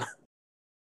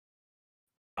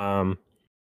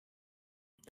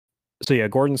 So yeah,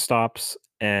 Gordon stops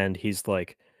and he's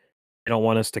like, they don't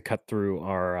want us to cut through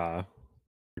our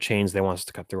chains, they want us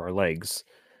to cut through our legs,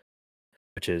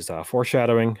 which is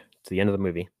foreshadowing to the end of the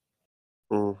movie.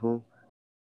 Mm-hmm.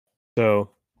 So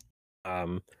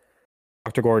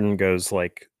Dr. Gordon goes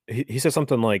like, he says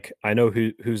something like, I know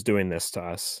who's doing this to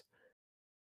us.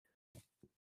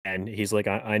 And he's like,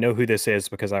 I know who this is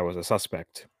because I was a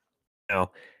suspect. Now,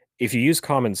 if you use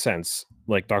common sense,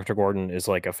 like Dr. Gordon is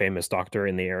like a famous doctor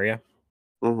in the area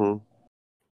Mm-hmm.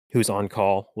 who's on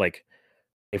call like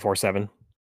 24/7.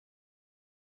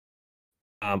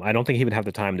 I don't think he would have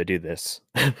the time to do this.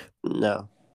 No.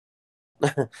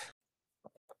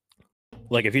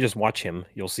 Like if you just watch him,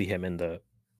 you'll see him in the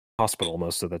hospital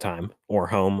most of the time, or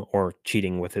home, or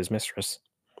cheating with his mistress.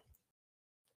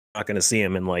 Not going to see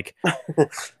him in like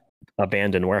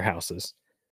abandoned warehouses.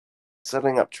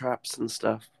 Setting up traps and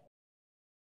stuff.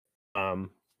 So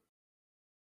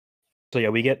yeah,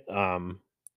 we get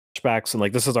flashbacks, and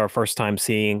like this is our first time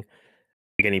seeing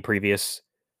like any previous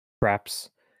traps,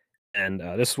 and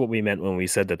this is what we meant when we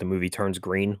said that the movie turns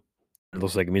green. It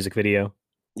looks like a music video.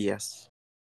 Yes.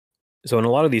 So in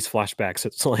a lot of these flashbacks,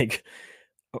 it's like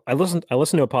I listened to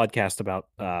a podcast about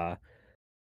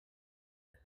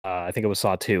I think it was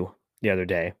Saw 2 the other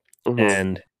day, Mhm.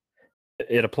 and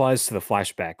it applies to the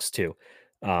flashbacks too.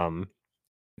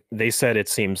 They said it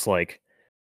seems like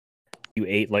you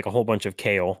ate like a whole bunch of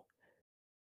kale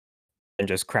and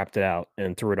just crapped it out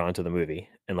and threw it onto the movie,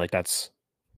 and like that's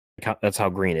how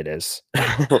green it is.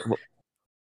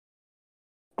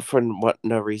 For what?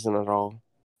 No reason at all.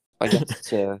 I guess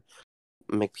to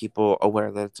make people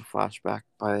aware that it's a flashback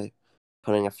by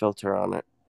putting a filter on it.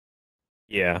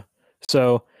 Yeah.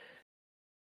 So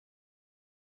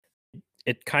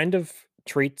it kind of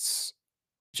treats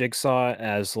Jigsaw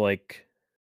as like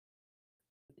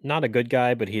not a good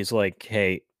guy, but he's like,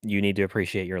 hey, you need to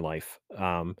appreciate your life.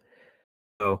 So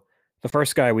the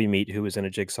first guy we meet who was in a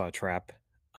jigsaw trap,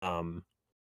 um,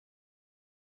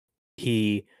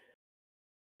 he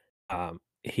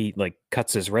he like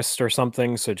cuts his wrist or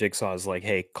something. So Jigsaw's like,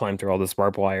 hey, climb through all this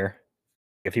barbed wire.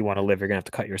 If you want to live, you're gonna have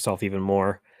to cut yourself even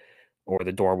more, or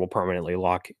the door will permanently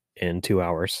lock in 2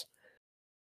 hours.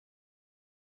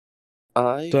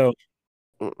 So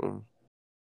Mm-mm.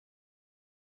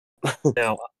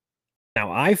 now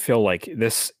I feel like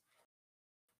this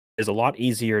is a lot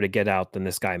easier to get out than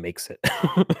this guy makes it.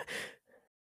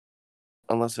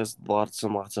 Unless there's lots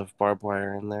and lots of barbed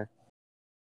wire in there.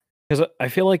 Because I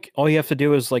feel like all you have to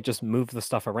do is like just move the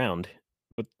stuff around.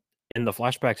 But in the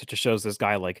flashbacks, it just shows this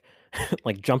guy like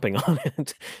like jumping on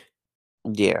it.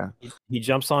 Yeah. He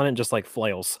jumps on it and just like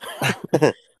flails.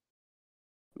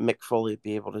 Mick Foley'd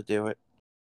be able to do it.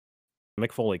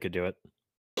 Mick Foley could do it.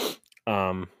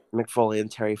 Mick Foley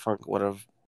and Terry Funk would have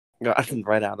gotten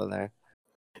right out of there.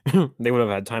 They would have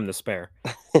had time to spare.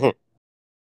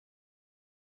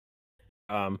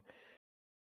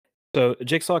 So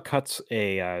Jigsaw cuts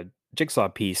a jigsaw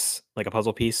piece, like a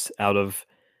puzzle piece, out of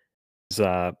his,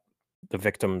 the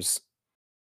victims.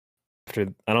 I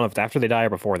don't know if it's after they die or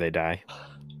before they die.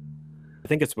 I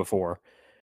think it's before.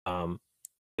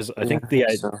 'Cause I think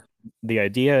so. the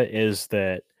idea is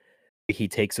that he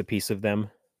takes a piece of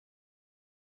them,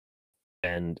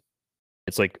 and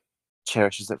it's like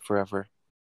Cherishes it forever.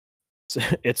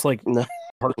 it's like No.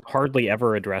 hardly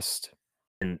ever addressed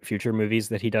in future movies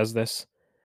that he does this.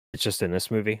 It's just in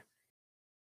this movie.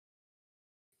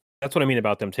 That's what I mean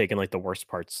about them taking like the worst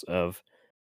parts of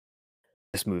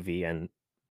this movie and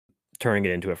turning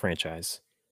it into a franchise.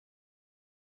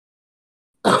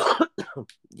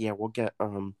 Yeah, we'll get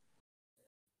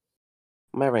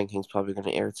my ranking's probably going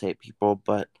to irritate people,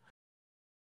 but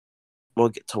we'll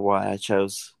get to why I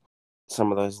chose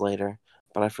some of those later.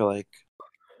 But I feel like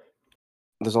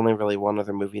there's only really one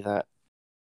other movie that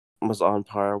was on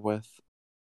par with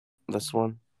this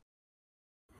one.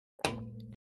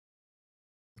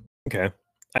 Okay.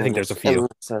 I think there's a few. In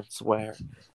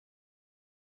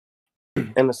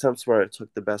a sense where it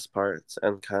took the best parts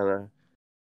and kind of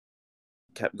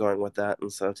kept going with that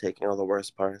instead of taking all the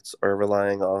worst parts or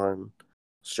relying on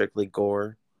strictly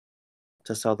gore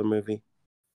to sell the movie.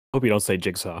 Hope you don't say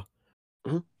Jigsaw.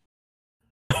 Mhm.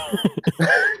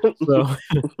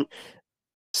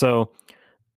 So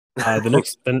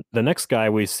the next guy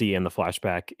we see in the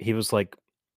flashback, he was like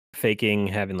faking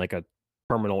having like a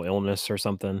terminal illness or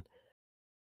something,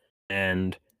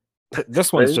 and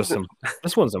this one's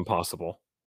this one's impossible.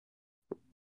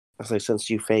 I say, since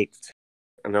you faked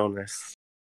an illness,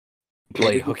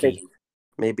 Played hooky.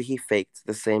 Maybe he faked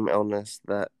the same illness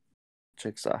that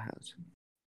Jigsaw has.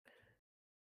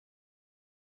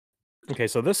 Okay,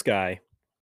 so this guy,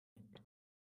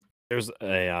 there's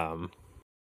a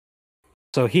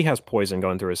so he has poison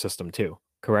going through his system too,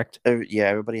 correct? Yeah,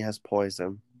 everybody has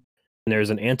poison. And there's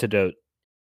an antidote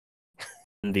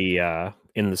in the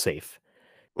safe.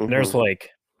 And there's like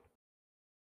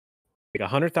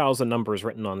 100,000 numbers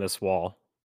written on this wall.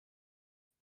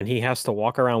 And he has to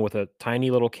walk around with a tiny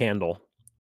little candle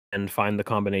and find the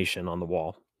combination on the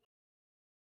wall.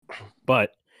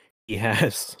 But he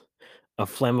has a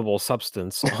flammable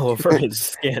substance all over his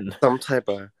skin. Some type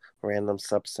of random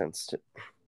substance.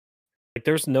 Like,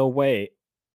 there's no way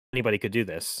anybody could do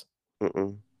this.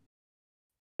 Mm-mm.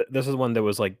 This is one that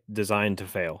was like designed to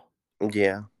fail.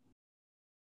 Yeah.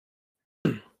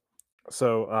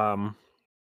 So,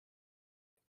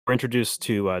 we're introduced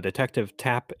to Detective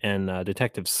Tapp and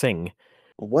Detective Singh.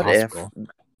 What if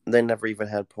they never even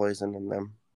had poison in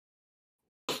them?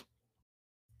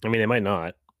 I mean, they might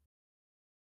not.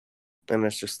 And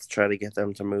it's just to try to get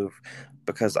them to move.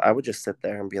 Because I would just sit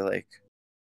there and be like,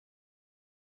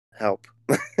 help.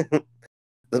 The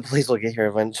police will get here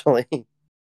eventually.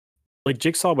 Like,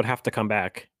 Jigsaw would have to come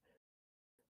back,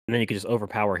 and then you could just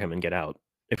overpower him and get out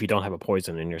if you don't have a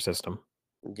poison in your system.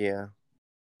 Yeah.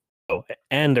 Oh,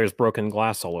 and there's broken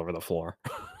glass all over the floor.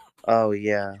 Oh,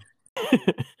 yeah.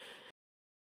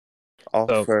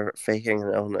 All for faking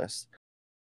an illness.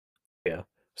 Yeah.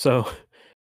 So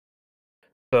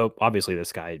obviously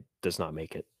this guy does not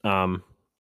make it.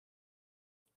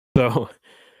 So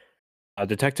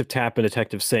Detective Tapp and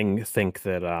Detective Singh think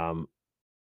that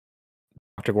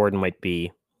Dr. Gordon might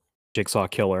be Jigsaw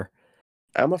Killer.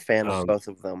 I'm a fan of Um, both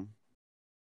of them.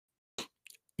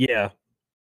 Yeah,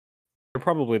 they're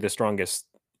probably the strongest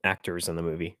actors in the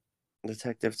movie.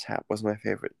 Detective Tapp was my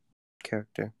favorite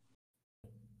character.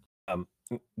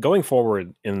 Going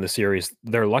forward in the series,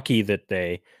 they're lucky that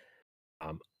they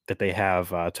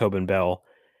have Tobin Bell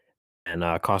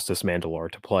and Costas Mandalore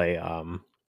to play what's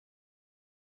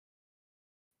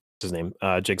his name,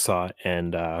 Jigsaw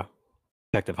and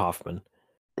Detective Hoffman.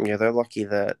 Yeah, they're lucky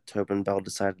that Tobin Bell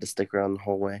decided to stick around the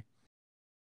whole way.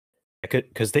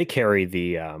 Because they carry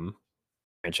the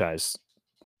franchise.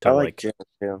 To, I like Jen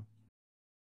too.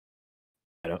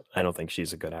 I don't think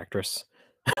she's a good actress.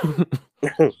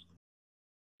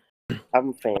 I'm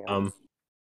a fan.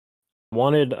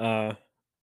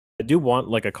 I do want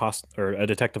like a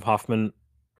Detective Hoffman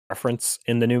reference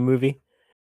in the new movie.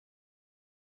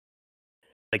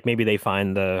 Like maybe they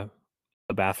find the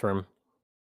bathroom.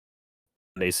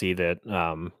 And they see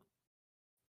that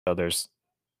there's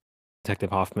Detective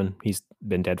Hoffman. He's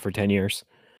been dead for 10 years.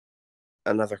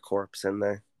 Another corpse in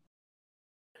there.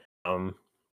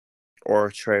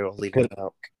 Or Trey will leave it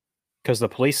out. Because the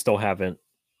police still haven't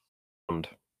found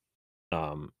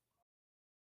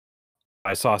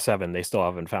I saw 7, they still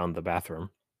haven't found the bathroom.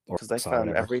 Because they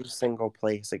found every single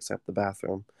place except the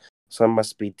bathroom. So it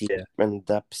must be deep in the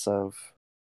depths of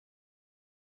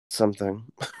something.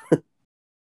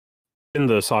 In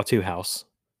the Saw 2 house.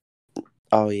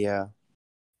 Oh, yeah.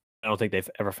 I don't think they've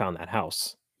ever found that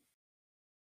house.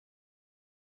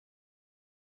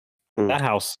 That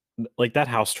house, like that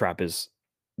house trap is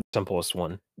the simplest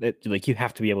one. Like you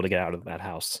have to be able to get out of that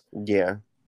house. Yeah.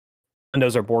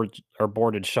 Windows are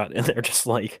boarded shut, and they're just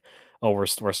like, "Oh, we're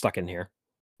stuck in here."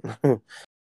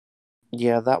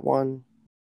 Yeah, that one.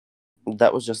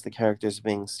 That was just the characters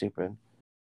being stupid.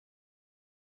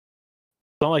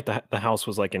 It's not like the house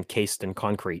was like encased in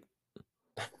concrete.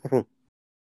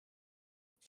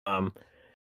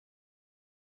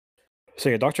 So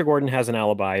yeah, Dr. Gordon has an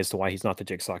alibi as to why he's not the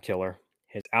Jigsaw Killer.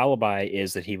 His alibi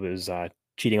is that he was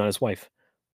cheating on his wife.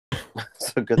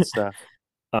 So good stuff.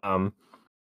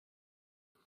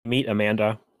 Meet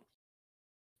Amanda,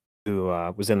 who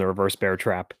was in the reverse bear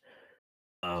trap.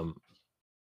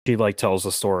 She like tells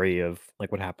the story of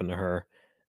like what happened to her,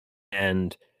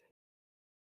 and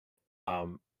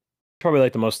probably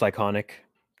like the most iconic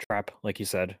trap, like you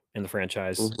said, in the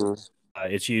franchise. Mm-hmm.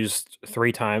 It's used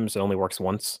 3 times. It only works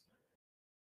once.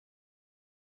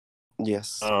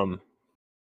 Yes. One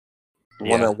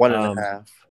and a half.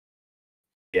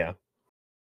 Yeah.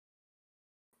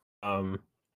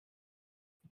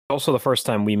 Also the first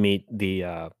time we meet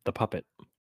the puppet.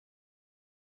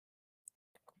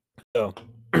 So,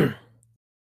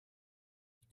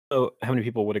 so how many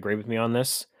people would agree with me on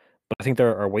this? But I think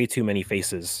there are way too many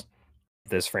faces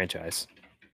of this franchise.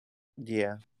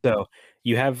 Yeah. So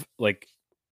you have like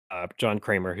John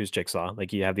Kramer, who's Jigsaw.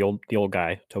 Like you have the old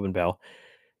guy, Tobin Bell.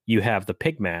 You have the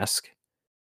pig mask,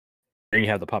 and you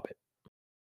have the puppet.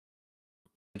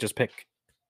 Just pick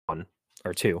 1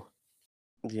 or 2.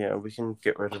 Yeah, we can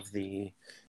get rid of the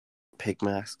pig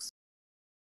masks.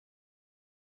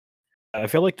 I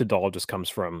feel like the doll just comes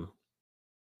from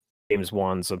James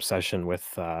Wan's obsession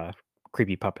with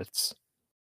creepy puppets.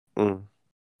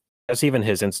 That's even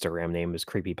his Instagram name is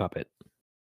Creepy Puppet.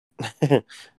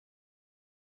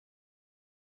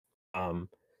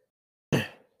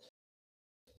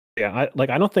 Yeah,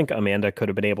 I don't think Amanda could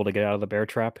have been able to get out of the bear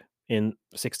trap in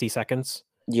 60 seconds.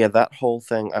 Yeah, that whole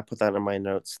thing, I put that in my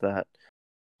notes that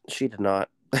she did not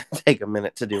take a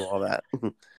minute to do all that.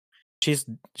 She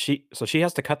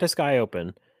has to cut this guy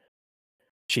open.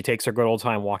 She takes her good old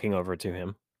time walking over to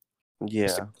him.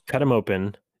 Yeah. Cut him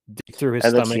open, dig through his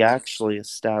stomach. stomach. Then she actually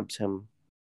stabbed him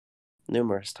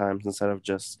numerous times instead of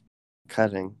just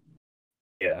cutting.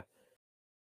 Yeah.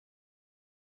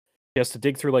 He has to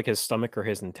dig through like his stomach or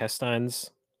his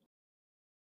intestines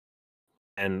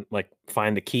and like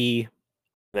find the key,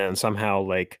 then somehow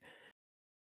like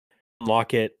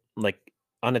lock it, like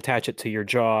unattach it to your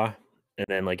jaw, and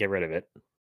then like get rid of it.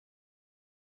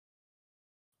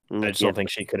 I just don't think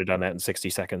she could have done that in 60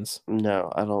 seconds.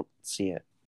 No, I don't see it.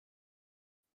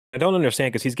 I don't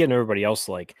understand because he's getting everybody else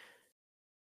like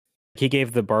he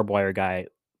gave the barbed wire guy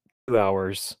 2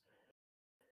 hours.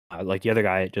 Like the other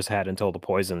guy just had until the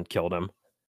poison killed him.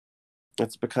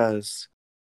 It's because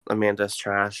Amanda's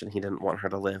trash and he didn't want her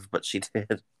to live, but she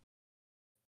did.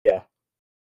 Yeah.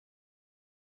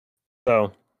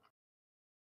 So,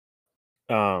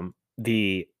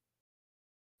 the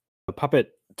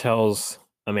puppet tells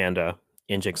Amanda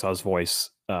in Jigsaw's voice,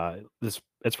 it's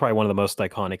probably one of the most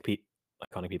iconic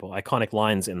iconic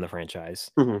lines in the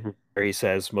franchise, where he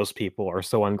says, "Most people are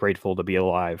so ungrateful to be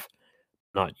alive.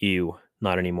 Not you,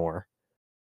 not anymore."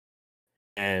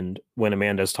 And when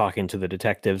Amanda's talking to the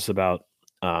detectives about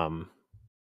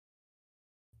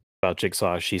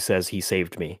Jigsaw, she says he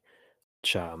saved me,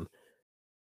 which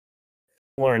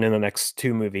learn in the next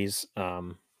two movies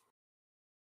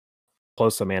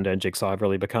close Amanda and Jigsaw have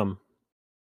really become.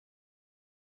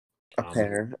 A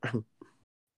pair.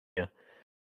 Yeah.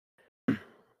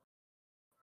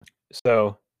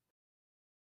 So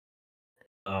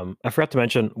I forgot to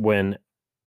mention, when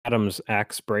Adam's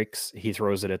axe breaks, he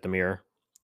throws it at the mirror,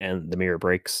 and the mirror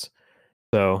breaks.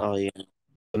 So, Oh yeah.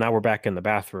 so now we're back in the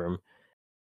bathroom,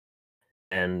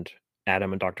 and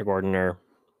Adam and Dr. Gordon are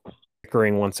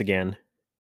bickering once again.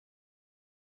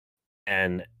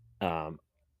 And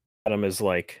Adam is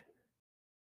like,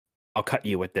 "I'll cut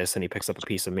you with this," and he picks up a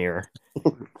piece of mirror.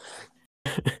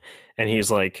 And he's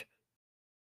like,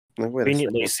 Like, wait a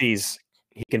second.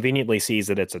 he conveniently sees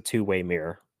that it's a two-way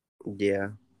mirror. Yeah.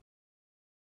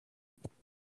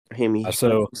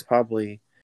 He's probably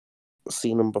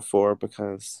seen him before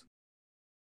because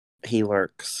he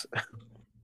lurks.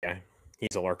 Yeah,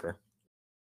 he's a lurker.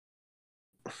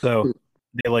 So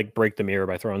they like break the mirror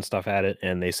by throwing stuff at it,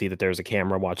 and they see that there's a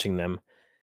camera watching them.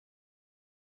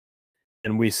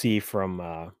 And we see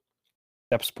from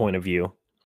Steph's point of view,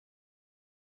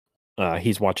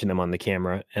 he's watching them on the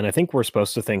camera, and I think we're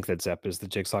supposed to think that Zepp is the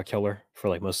Jigsaw killer for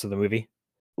like most of the movie.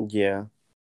 Yeah.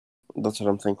 That's what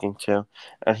I'm thinking too.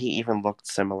 And he even looked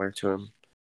similar to him.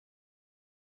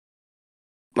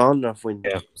 I don't know if we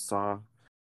saw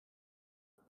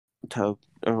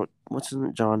what's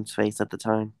John's face at the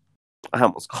time. I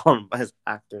almost called him by his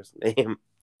actor's name.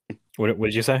 What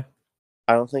did you say?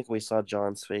 I don't think we saw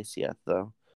John's face yet,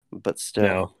 though. But still.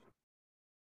 No.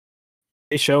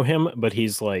 They show him, but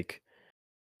he's like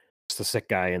just a sick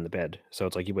guy in the bed. So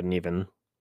it's like you wouldn't even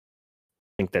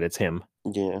think that it's him.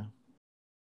 Yeah.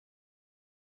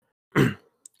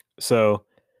 So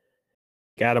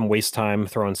Adam wastes time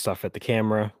throwing stuff at the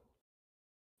camera.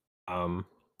 I mean,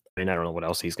 I don't know what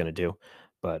else he's gonna do,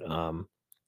 but you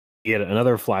get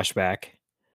another flashback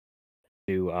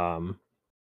to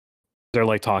they're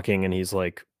like talking, and he's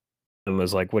like, and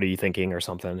was like, "What are you thinking?" or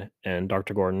something. And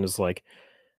Dr. Gordon is like,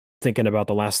 "Thinking about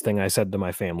the last thing I said to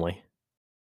my family."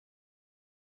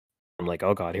 I'm like,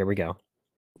 "Oh God, here we go."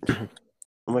 Oh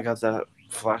my God, that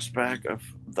flashback of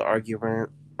the argument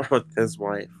with his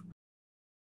wife.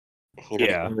 He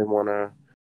doesn't really want to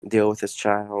deal with his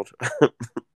child.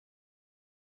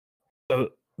 So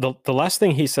the last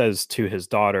thing he says to his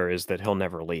daughter is that he'll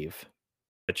never leave,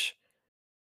 which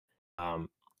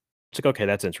it's like, okay,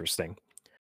 that's interesting.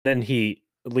 Then he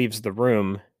leaves the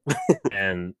room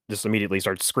and just immediately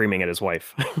starts screaming at his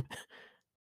wife.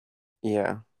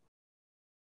 Yeah.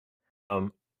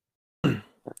 I'll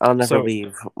never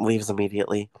leave. Leaves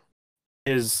immediately.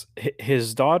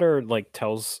 His daughter like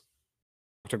tells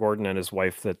Dr. Gordon and his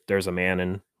wife that there's a man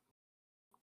in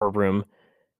her room.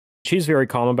 She's very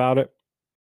calm about it,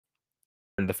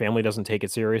 and the family doesn't take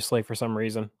it seriously for some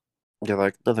reason. You're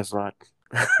like, no, there's not.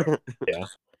 Yeah.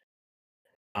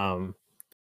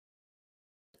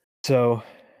 So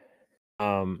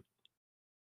yeah,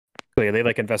 they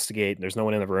like investigate. There's no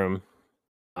one in the room.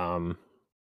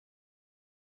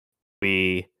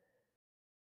 We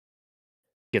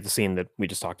get the scene that we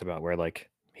just talked about, where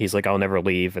like he's like, "I'll never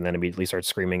leave," and then immediately starts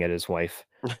screaming at his wife.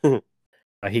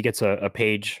 He gets a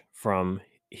page from.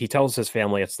 He tells his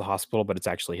family it's the hospital, but it's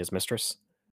actually his mistress,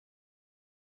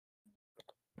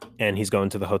 and he's going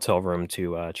to the hotel room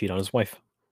to cheat on his wife.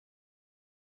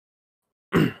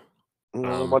 I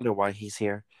wonder why he's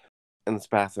here in this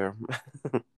bathroom.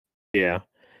 Yeah.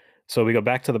 So we go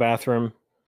back to the bathroom.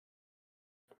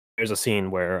 There's a scene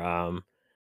where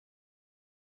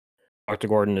Dr.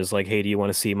 Gordon is like, "Hey, do you want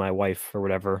to see my wife or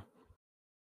whatever?"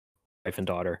 Wife and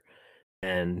daughter.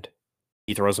 And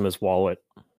he throws him his wallet.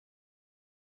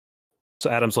 So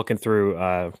Adam's looking through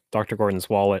Dr. Gordon's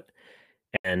wallet,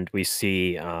 and we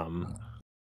see a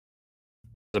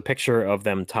picture of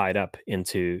them tied up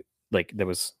into, like, that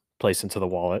was placed into the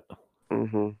wallet.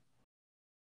 Mm-hmm.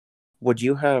 Would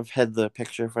you have had the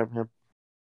picture from him?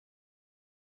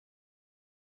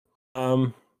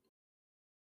 I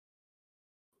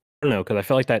don't know, because I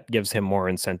feel like that gives him more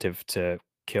incentive to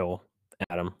kill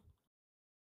Adam.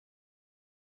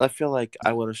 I feel like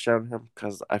I would have shown him,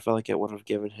 because I feel like it would have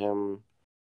given him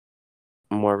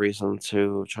more reason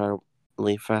to try to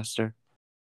leave faster.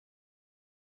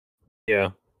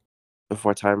 Yeah.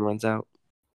 Before time runs out.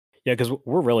 Yeah, because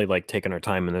we're really like taking our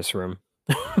time in this room.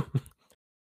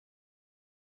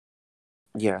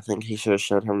 Yeah, I think he should have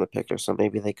showed him the picture, so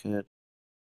maybe they could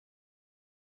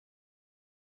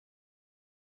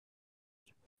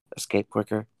escape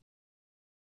quicker.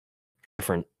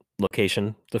 different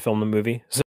location to film the movie.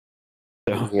 So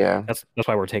Yeah. that's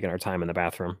why we're taking our time in the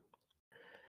bathroom.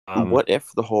 What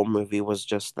if the whole movie was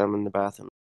just them in the bathroom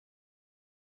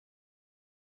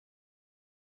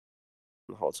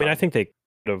the whole I mean, time? I think they could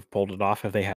have pulled it off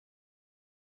if they had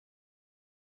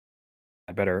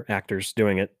better actors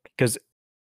doing it, because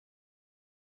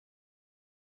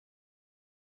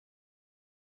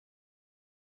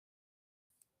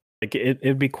like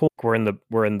it'd be cool. We're in the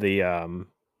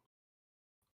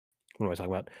what am I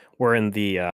talking about? We're in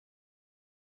the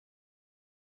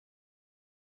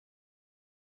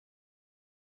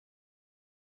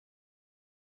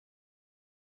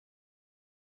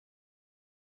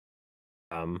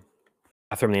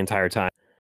bathroom the entire time.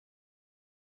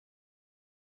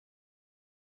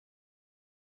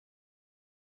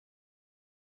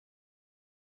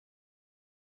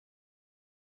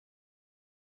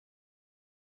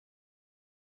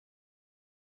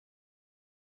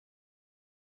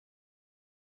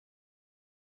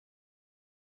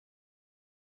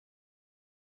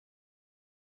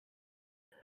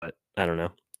 But I don't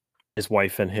know. His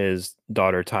wife and his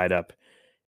daughter tied up.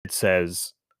 It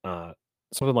says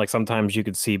something like, "Sometimes you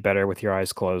could see better with your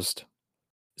eyes closed."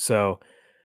 So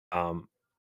um,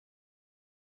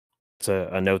 it's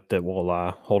a note that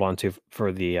we'll hold on to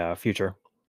for the future.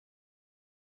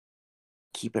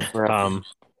 Keep it forever.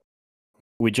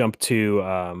 We jump to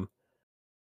I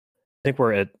think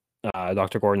we're at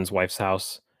Dr. Gordon's wife's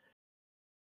house.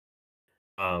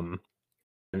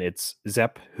 And it's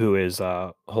Zepp who is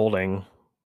holding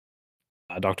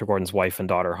Dr. Gordon's wife and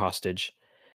daughter hostage,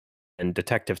 and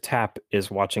Detective Tapp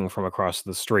is watching from across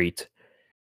the street.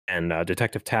 And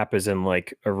Detective Tapp is in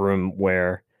like a room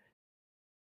where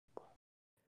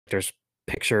there's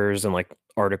pictures and like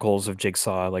articles of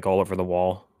Jigsaw like all over the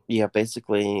wall. Yeah,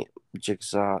 basically,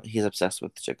 Jigsaw, he's obsessed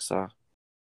with Jigsaw.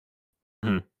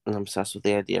 Mhm. And I'm obsessed with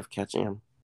the idea of catching him.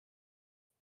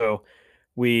 So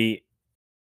we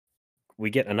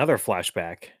get another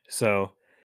flashback. So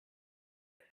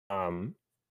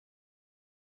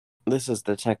This is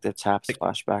Detective Tapp's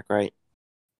flashback, right?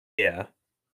 yeah.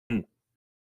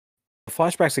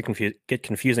 Flashbacks get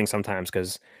confusing sometimes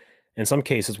because in some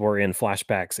cases we're in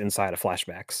flashbacks inside of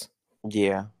flashbacks.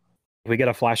 Yeah. We get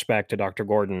a flashback to Dr.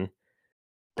 Gordon.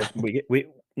 We get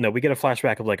a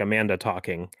flashback of like Amanda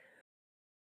talking.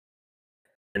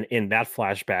 And in that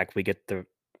flashback we get the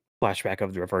flashback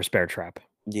of the reverse bear trap.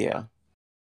 Yeah.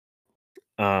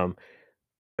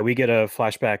 We get a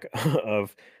flashback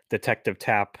of Detective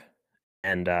Tapp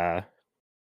and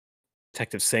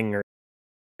Detective Singh or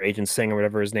Agent Singh or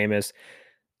whatever his name is.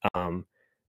 They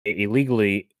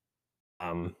illegally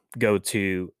go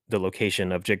to the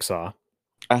location of Jigsaw.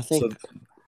 I think So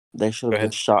they should go have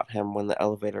ahead. just shot him when the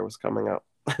elevator was coming up.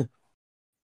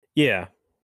 Yeah.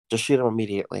 Just shoot him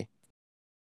immediately.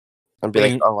 And be I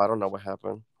like, mean- oh, I don't know what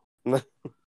happened. I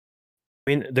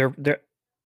mean, they're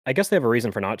I guess they have a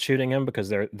reason for not shooting him because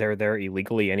they're there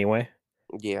illegally anyway.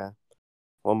 Yeah.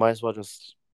 Well, might as well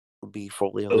just be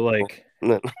fully But illegal.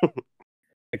 like,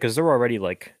 because they're already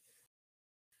like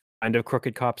kind of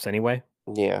crooked cops anyway.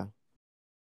 Yeah.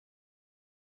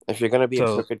 If you're gonna be a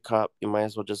So crooked cop, you might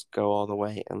as well just go all the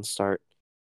way and start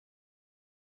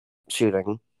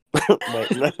shooting.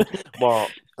 Wait, no. Well,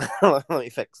 let me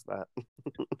fix that.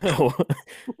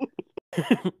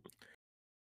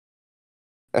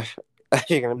 If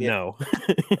you're gonna be no.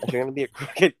 if you're gonna be a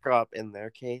crooked cop in their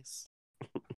case,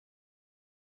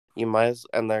 you might as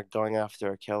and they're going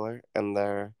after a killer and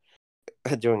they're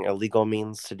doing illegal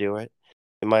means to do it.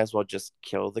 You might as well just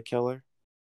kill the killer.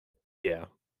 Yeah,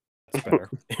 that's better.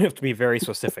 You have to be very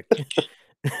specific.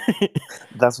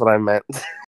 That's what I meant.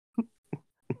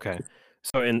 Okay.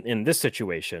 So in this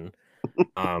situation,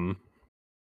 and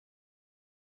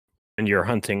you're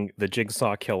hunting the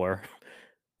Jigsaw killer,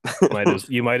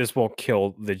 you might as well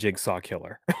kill the Jigsaw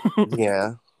killer.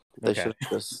 Yeah. They Okay. should have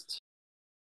just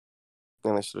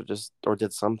and they should have just or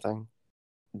did something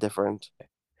different.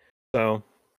 So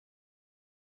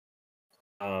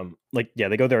like yeah,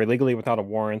 they go there illegally without a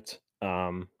warrant.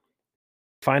 Find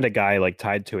a guy like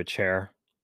tied to a chair.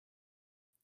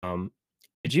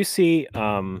 Did you see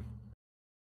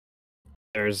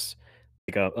there's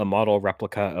like a model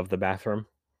replica of the bathroom?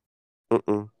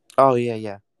 Mm-mm. Oh yeah,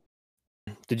 yeah.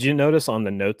 Did you notice on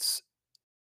the notes?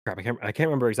 Crap, I can't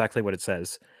remember exactly what it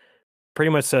says.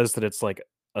 Pretty much says that it's like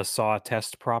a Saw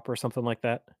test prop or something like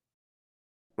that.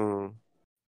 Mm.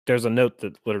 There's a note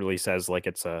that literally says like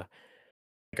it's a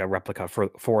replica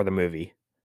for the movie.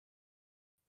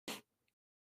 I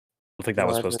don't think that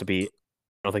was No, I supposed to didn't, be. I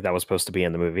don't think that was supposed to be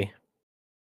in the movie.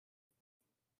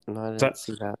 no, I So didn't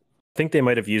see that. think they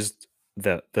might have used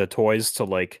the toys to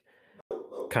like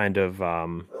kind of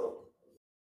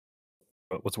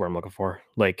what's the word I'm looking for?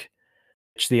 Like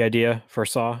pitch the idea for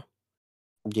Saw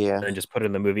Yeah, and then just put it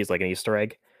in the movies like an Easter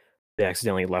egg. They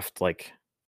accidentally left like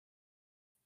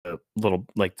a little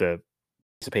like the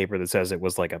piece of paper that says it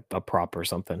was like a prop or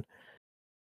something.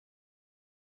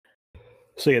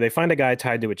 So yeah, they find a guy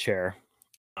tied to a chair.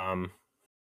 I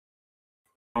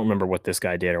don't remember what this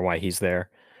guy did or why he's there,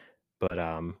 but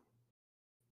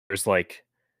there's like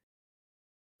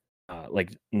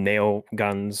nail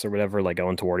guns or whatever like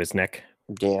going toward his neck.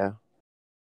 yeah,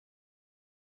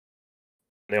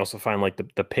 They also find like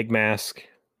the pig mask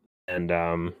and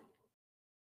the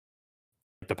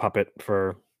puppet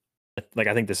for like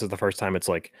I think this is the first time it's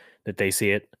like that they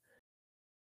see it.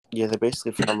 yeah. They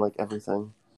basically found like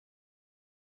everything.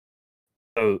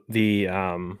 So the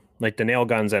like the nail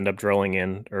guns end up drilling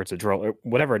in, or it's a drill or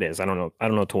whatever it is. I don't know. I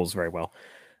don't know tools very well.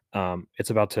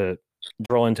 It's about to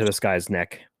drill into this guy's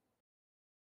neck,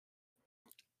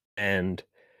 and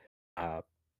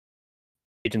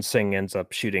Agent Singh ends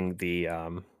up shooting the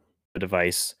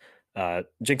device.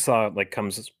 Jigsaw like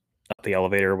comes up the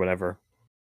elevator or whatever.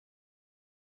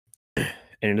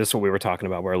 And this is what we were talking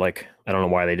about, where like I don't know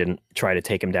why they didn't try to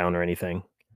take him down or anything.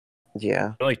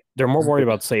 Yeah. They're more worried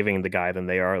about saving the guy than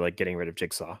they are like getting rid of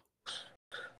Jigsaw.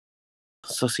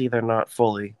 So see, they're not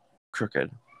fully crooked.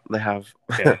 They have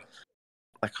Yeah.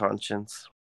 a conscience.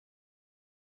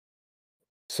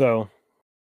 So,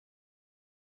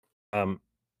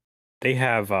 they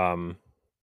have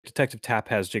Detective Tapp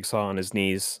has Jigsaw on his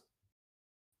knees,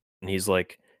 and he's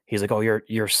like, "Oh,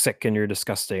 you're sick and you're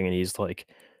disgusting," and he's like,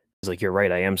 "You're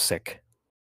right, I am sick,"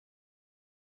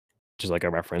 which is like a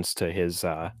reference to his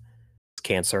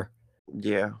cancer.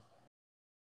 Yeah.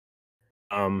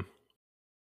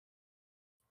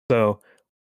 So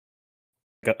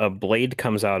a blade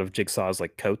comes out of Jigsaw's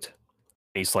like coat,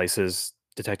 and he slices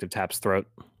Detective Tapp's throat,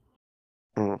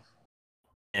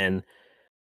 and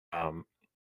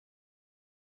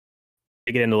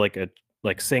they get into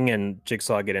like Singh and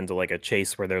Jigsaw get into like a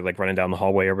chase where they're like running down the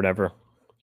hallway or whatever,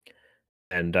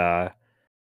 and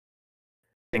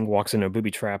Singh walks into a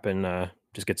booby trap and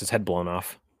just gets his head blown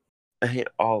off. I hate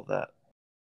all that.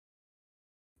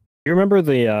 You remember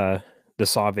the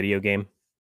Saw video game?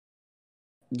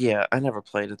 Yeah, I never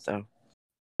played it though.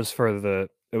 It was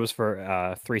for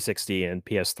 360 and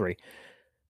PS3.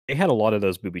 They had a lot of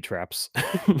those booby traps.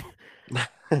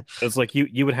 It's like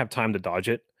you would have time to dodge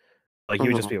it. Like you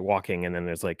would just be walking and then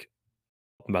there's like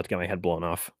I'm about to get my head blown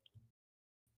off.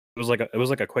 It was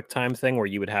like a quick time thing where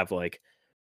you would have like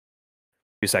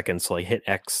 2 seconds to like hit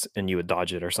X and you would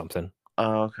dodge it or something.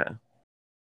 Oh, okay.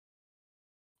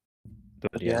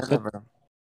 But Yeah, yeah, I never.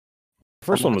 the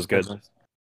first one was good.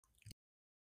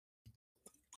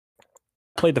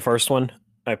 Played the first one.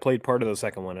 I played part of the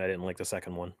second one. I didn't like the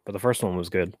second one, but the first one was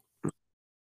good.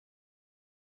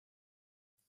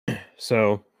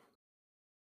 So,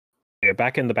 yeah,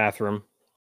 back in the bathroom,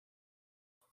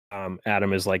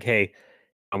 Adam is like, "Hey,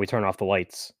 we turn off the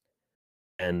lights,"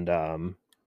 and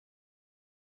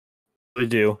we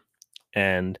do,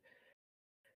 and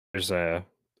there's an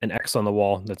X on the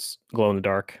wall that's glow in the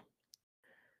dark,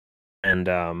 and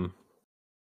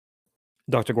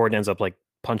Dr. Gordon ends up like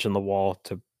punching the wall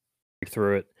to break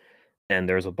through it, and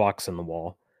there's a box in the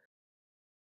wall,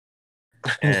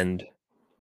 and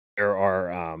there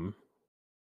are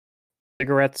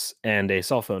cigarettes and a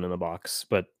cell phone in the box,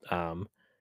 but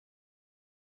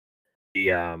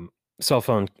the cell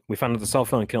phone, we found out the cell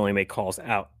phone can only make calls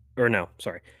out, or no,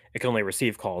 sorry, it can only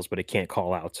receive calls, but it can't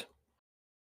call out.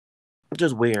 Which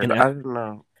is weird. And I don't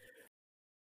know.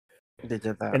 They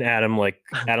did that. And Adam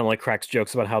cracks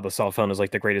jokes about how the cell phone is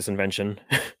like the greatest invention.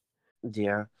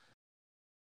 Yeah.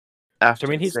 After I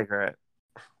mean, the he's cigarette.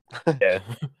 yeah.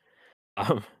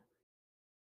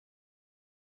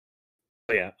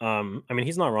 But yeah, I mean,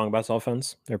 he's not wrong about cell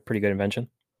phones. They're a pretty good invention,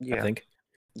 Yeah. I think.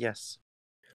 Yes.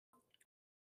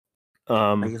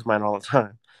 I use mine all the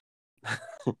time.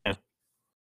 Yeah.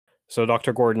 So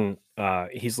Dr. Gordon,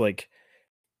 he's like,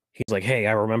 "Hey,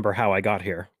 I remember how I got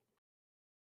here."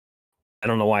 I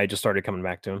don't know why I just started coming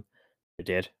back to him. I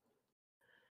did.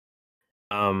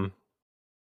 For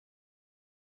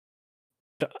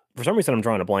some reason, I'm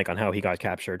drawing a blank on how he got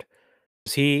captured.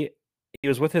 He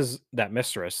was with that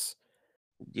mistress,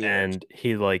 Yeah. and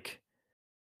he like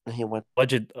He went.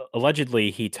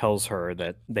 allegedly he tells her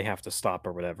that they have to stop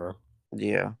or whatever.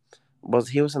 Yeah.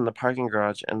 He was in the parking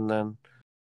garage, and then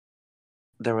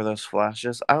there were those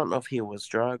flashes. I don't know if he was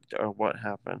drugged or what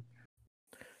happened.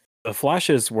 The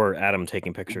flashes were Adam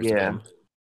taking pictures of Yeah. him.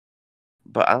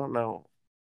 But I don't know,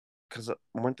 because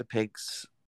weren't the pigs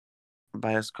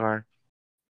by his car.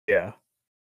 Yeah.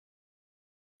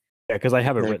 Yeah, because I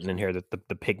have it Pig. written in here that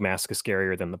the pig mask is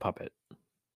scarier than the puppet.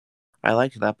 I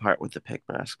liked that part with the pig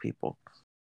mask people.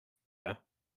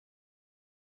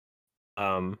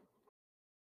 Um.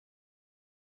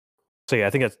 So yeah, I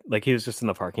think it's like he was just in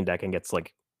the parking deck and gets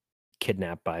like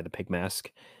kidnapped by the pig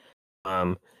mask.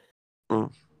 Um.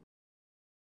 Mm.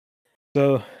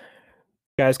 So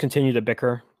guys continue to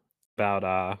bicker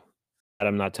about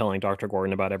Adam not telling Dr.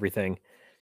 Gordon about everything.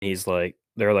 He's like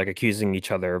they're like accusing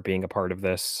each other of being a part of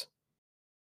this,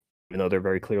 even though they're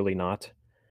very clearly not.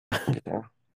 Yeah.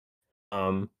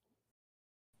 Um.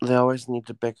 They always need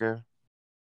to bicker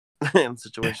in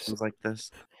situations like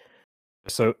this.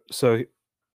 So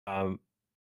um,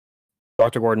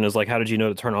 Dr. Gordon is like, "How did you know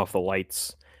to turn off the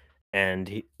lights?"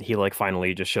 And he like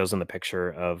finally just shows him the picture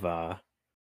of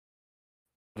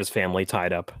his family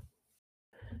tied up,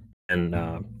 and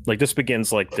like this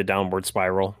begins like the downward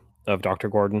spiral of Dr.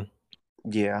 Gordon.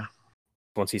 Yeah.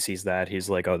 Once he sees that, he's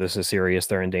like, "Oh, this is serious.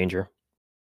 They're in danger."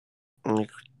 You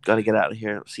gotta get out of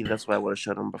here. See, that's why I would have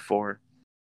shot him before.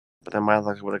 But then my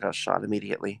luck, I would have got shot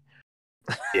immediately.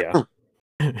 Yeah.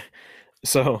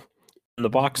 So in the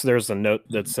box, there's a note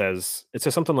that says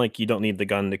something like, "You don't need the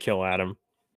gun to kill Adam,"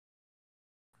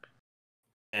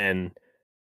 and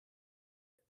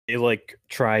they like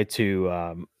try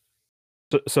to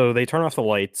so they turn off the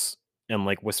lights and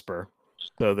like whisper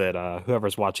so that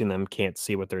whoever's watching them can't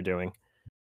see what they're doing.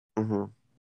 Mm-hmm.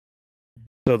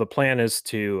 So the plan is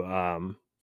to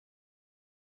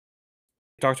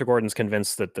Dr. Gordon's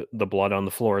convinced that the blood on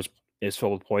the floor is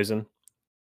filled with poison.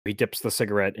 He dips the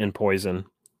cigarette in poison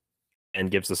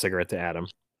and gives the cigarette to Adam.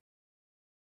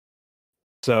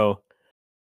 So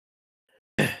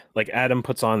like Adam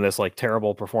puts on this like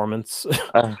terrible performance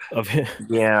of him,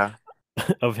 Yeah.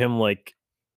 of him like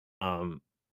um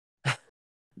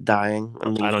Dying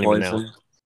and being I don't even know.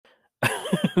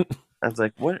 poisoned. I was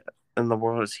like, what in the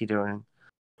world is he doing?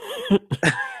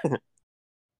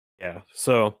 Yeah.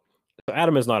 So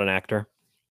Adam is not an actor.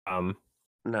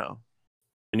 No.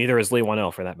 Neither is Lee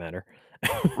Wanell for that matter.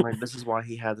 Like, this is why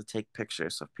he had to take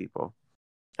pictures of people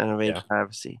and evade Yeah.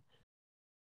 privacy.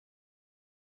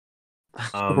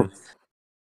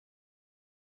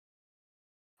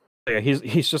 Yeah,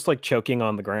 he's just like choking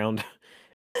on the ground,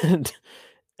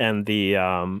 and the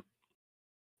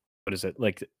what is it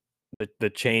like the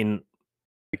chain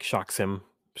like shocks him,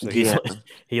 so Yeah.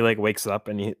 he like wakes up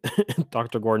and he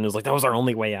Dr. Gordon is like, that was our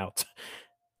only way out,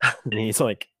 and he's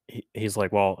like he's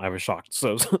like, well, I was shocked,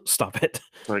 so stop it.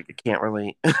 Like, I can't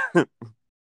relate.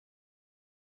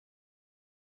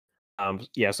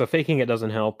 Yeah, so faking it doesn't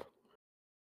help.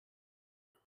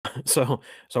 So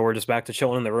we're just back to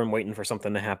chilling in the room waiting for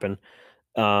something to happen.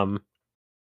 Somehow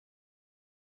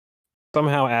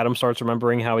Adam starts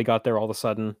remembering how he got there all of a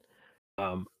sudden.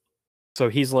 So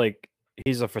he's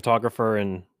a photographer,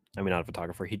 and I mean not a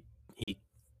photographer. He's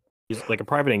like a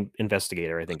private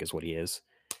investigator, I think is what he is.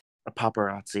 A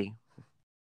paparazzi.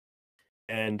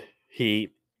 And he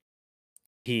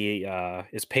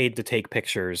is paid to take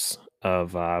pictures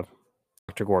of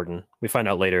Dr. Gordon. We find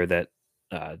out later that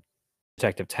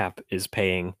Detective Tapp is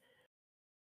paying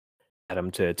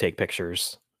Adam to take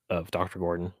pictures of Dr.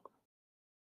 Gordon.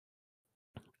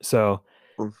 So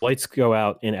lights go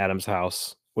out in Adam's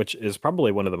house, which is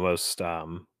probably one of the most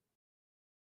probably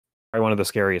one of the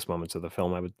scariest moments of the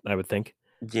film, I would think.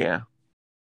 Yeah.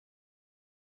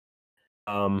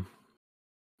 Yeah,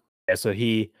 so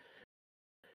he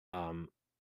what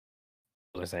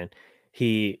was I saying?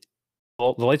 The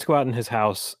lights go out in his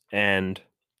house, and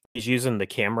he's using the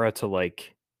camera to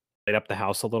like light up the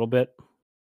house a little bit.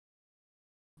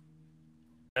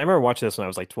 I remember watching this when I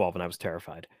was like 12 and I was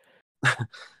terrified.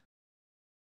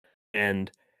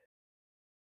 And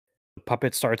the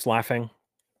puppet starts laughing.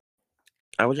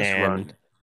 I would just run.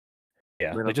 Yeah,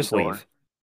 Right they out just the door. leave.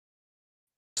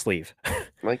 Just leave.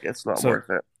 Like, it's not So- worth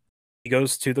it. He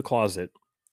goes to the closet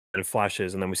and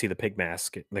flashes, and then we see the pig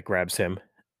mask that grabs him,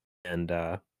 and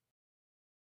that's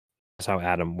how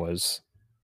Adam was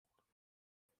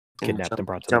kidnapped and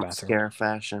brought to the Jump bathroom. scare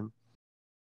fashion.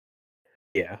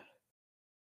 Yeah.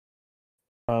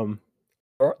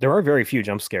 There are very few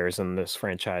jump scares in this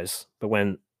franchise, but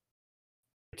when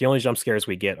the only jump scares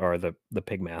we get are the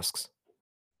pig masks.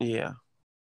 Yeah.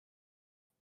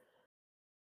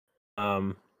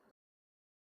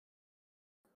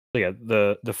 So yeah,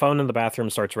 the phone in the bathroom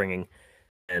starts ringing,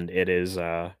 and it is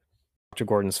Dr.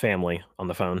 Gordon's family on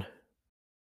the phone.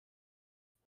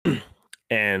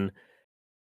 And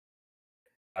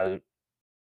I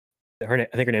think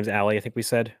her name's Allie, I think we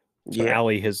said. So Yeah.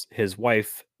 Allie, his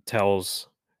wife, tells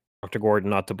Dr. Gordon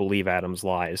not to believe Adam's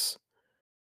lies.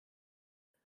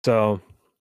 So,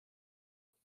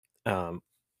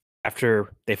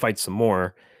 after they fight some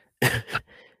more,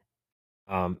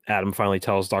 Adam finally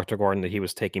tells Dr. Gordon that he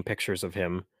was taking pictures of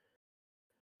him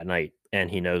at night, and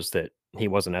he knows that he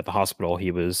wasn't at the hospital.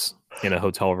 He was in a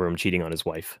hotel room cheating on his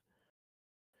wife.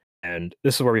 And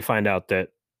this is where we find out that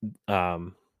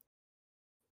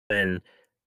when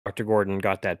Dr. Gordon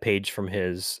got that page from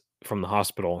the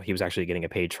hospital, he was actually getting a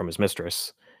page from his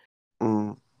mistress.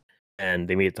 Mm, And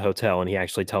they meet at the hotel, and he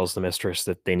actually tells the mistress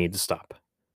that they need to stop.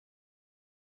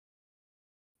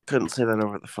 couldn't say that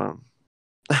over the phone.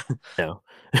 No.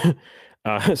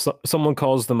 Someone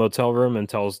calls the motel room and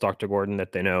tells Dr. Gordon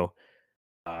that they know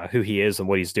who he is and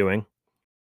what he's doing.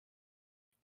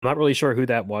 I'm not really sure who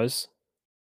that was.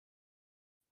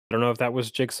 I don't know if that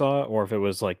was Jigsaw or if it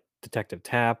was like Detective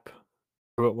Tapp,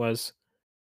 who it was.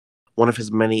 One of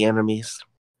his many enemies.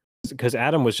 Because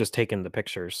Adam was just taking the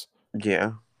pictures.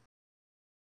 Yeah.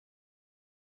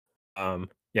 Yeah,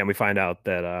 and we find out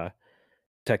that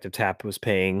Detective Tapp was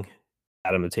paying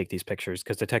Adam to take these pictures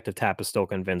because Detective Tapp is still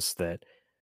convinced that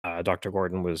Dr.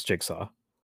 Gordon was Jigsaw.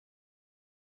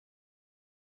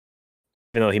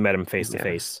 Even though he met him face to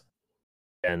face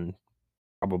and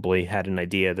probably had an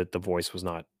idea that the voice was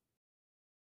not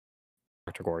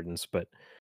Dr. Gordon's, but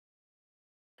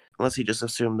Unless he just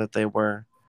assumed that they were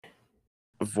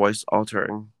voice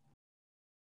altering.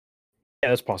 yeah,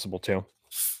 that's possible too.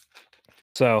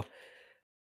 So,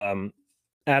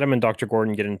 Adam and Dr.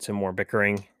 Gordon get into more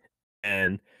bickering,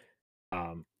 and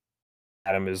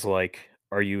Adam is like,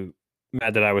 "Are you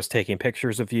mad that I was taking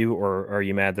pictures of you, or are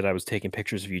you mad that I was taking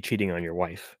pictures of you cheating on your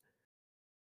wife?"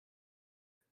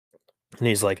 And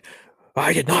he's like,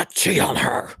 "I did not cheat on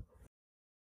her."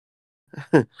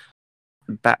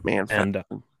 Batman. And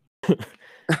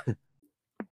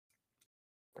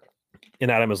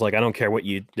and Adam is like, "I don't care what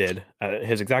you did."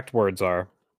 His exact words are,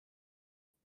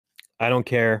 "I don't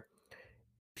care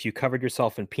if you covered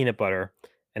yourself in peanut butter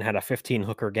and had a 15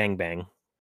 hooker gangbang."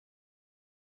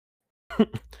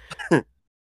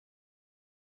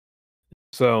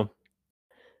 So,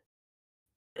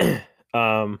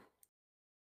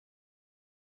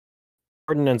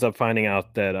 Gordon ends up finding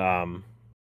out that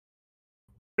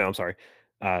no, I'm sorry.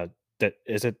 That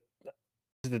is it.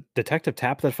 Is it Detective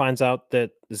Tapp that finds out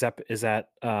that Zepp is at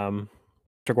Dr.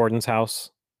 Gordon's house?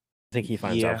 I think he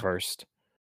finds out Yeah. first,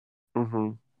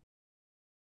 Mm-hmm.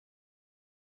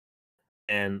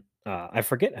 and I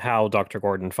forget how Dr.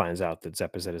 Gordon finds out that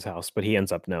Zepp is at his house, but he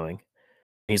ends up knowing.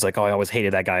 He's like, "Oh, I always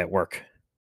hated that guy at work."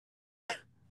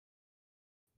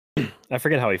 I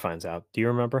forget how he finds out. Do you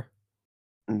remember?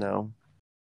 No.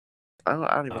 I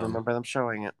don't even Um, remember them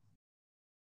showing it.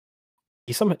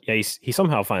 he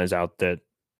somehow finds out that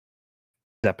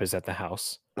Zepp is at the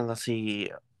house. Unless he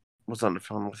was on the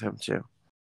phone with him too.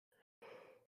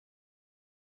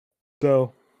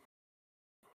 So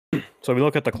we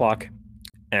look at the clock,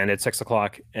 and it's 6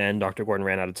 o'clock, and Dr. Gordon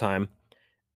ran out of time.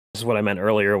 This is what I meant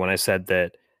earlier when I said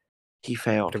that He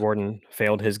failed. Dr. Gordon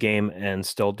failed his game and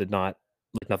still did not,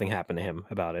 like, nothing happened to him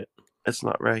about it. It's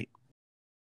not right.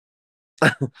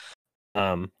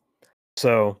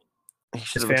 So He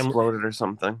should his have family, exploded or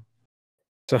something.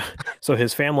 so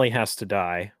his family has to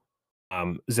die.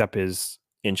 Zepp is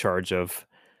in charge of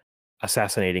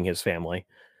assassinating his family.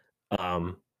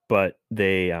 But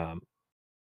they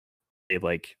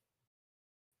like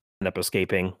end up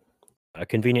escaping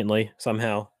conveniently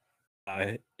somehow.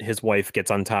 His wife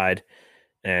gets untied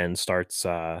and starts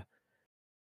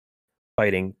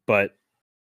fighting, but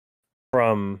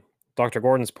from Dr.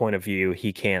 Gordon's point of view,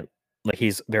 he can't, like,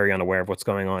 he's very unaware of what's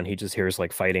going on. He just hears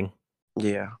like fighting.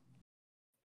 Yeah.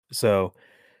 So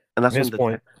And that's from when his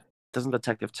point, doesn't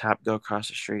Detective Tapp go across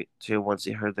the street too once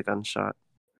he heard the gunshot?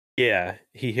 yeah,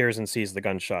 he hears and sees the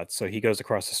gunshots, so he goes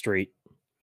across the street.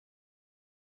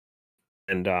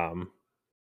 And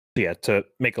yeah, to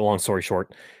make a long story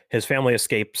short, his family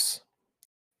escapes,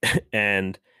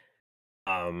 and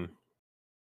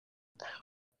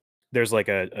there's like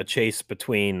a chase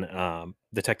between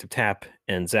Detective Tapp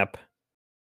and Zepp,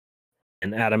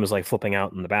 and Adam is like flipping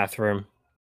out in the bathroom.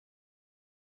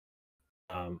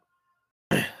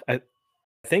 I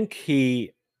think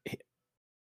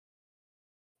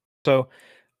so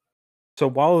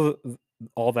while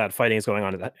all that fighting is going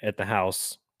on at the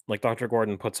house, like, Dr.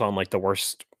 Gordon puts on like the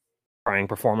worst crying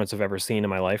performance I've ever seen in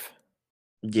my life.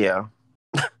 Yeah.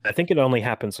 I think it only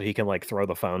happens so he can like throw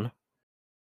the phone.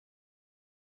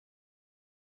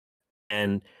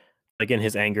 And like in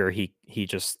his anger, he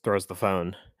just throws the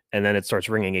phone, and then it starts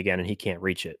ringing again, and he can't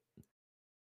reach it.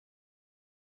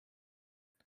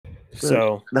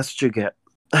 So That's what you get.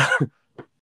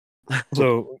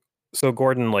 so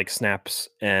Gordon like snaps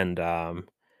and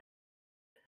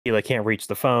he like can't reach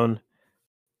the phone.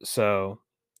 So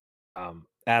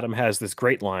Adam has this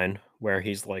great line where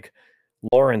he's like,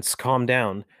 "Lawrence, calm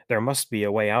down. There must be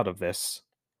a way out of this."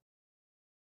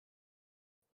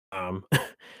 Um,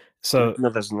 so No,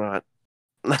 there's not.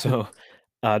 so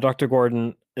Dr.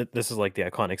 Gordon, this is like the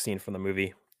iconic scene from the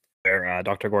movie where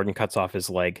Dr. Gordon cuts off his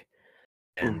leg,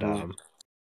 and Mhm.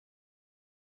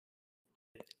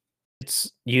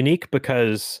 it's unique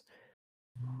because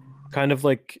kind of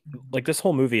like this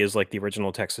whole movie is like the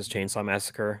original Texas Chainsaw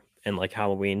Massacre and like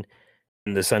Halloween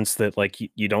in the sense that like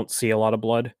you don't see a lot of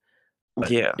blood, but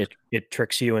Yeah, it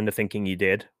tricks you into thinking you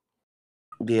did.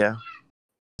 yeah.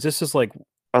 This is like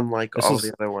Unlike this all is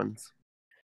the other ones.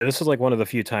 this is like one of the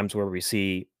few times where we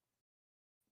see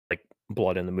like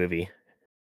blood in the movie.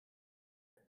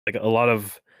 Like a lot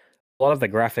of the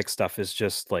graphic stuff is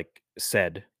just like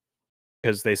said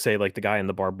because they say like the guy in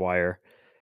the barbed wire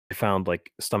found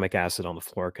like stomach acid on the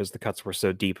floor because the cuts were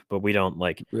so deep, but we don't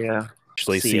like Yeah.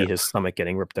 actually See see it. his stomach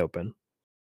getting ripped open.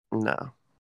 No.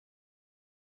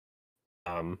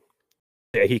 Um,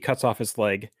 yeah, he cuts off his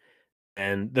leg,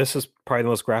 and this is probably the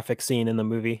most graphic scene in the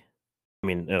movie. I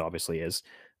mean, it obviously is.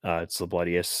 It's the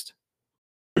bloodiest.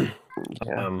 Yeah.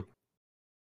 Um,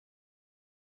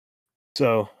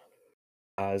 so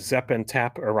Zepp and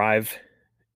Tap arrive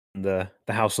in the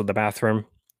house with the bathroom.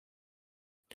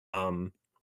 Um,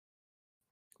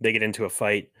 they get into a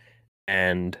fight,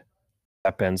 and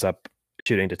Zepp ends up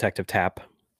shooting Detective Tap.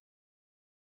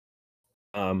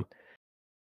 Um,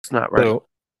 It's not right.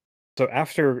 so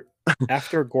after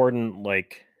Gordon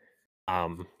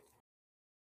um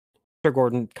after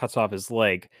Gordon cuts off his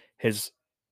leg, his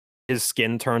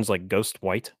skin turns like ghost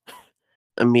white.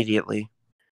 Immediately.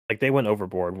 Like they went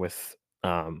overboard with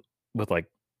like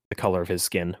the color of his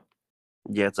skin.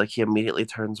 Yeah, it's like he immediately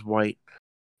turns white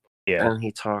Yeah. and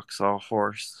he talks all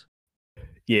hoarse.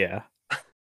 Yeah.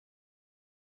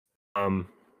 Um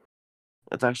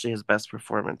It's actually his best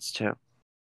performance too.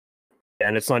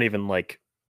 and it's not even like,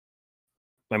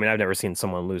 I mean, I've never seen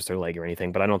someone lose their leg or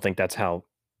anything, but I don't think that's how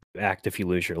you act if you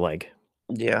lose your leg.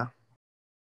 Yeah.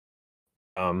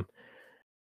 Um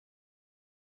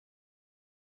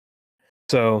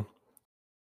so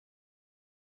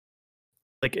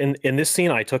like in this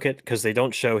scene I took it because they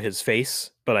don't show his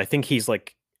face, but I think he's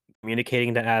like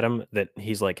communicating to Adam that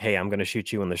he's like, "Hey, I'm going to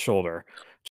shoot you in the shoulder.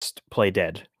 Just play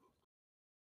dead."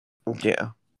 Yeah.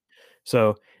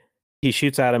 So he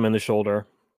shoots Adam in the shoulder,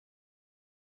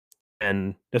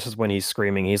 and this is when he's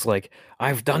screaming. He's like,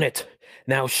 "I've done it.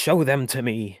 Now show them to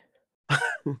me."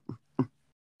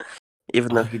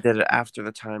 Even though he did it after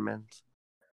the time ends.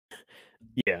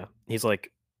 Yeah, he's like,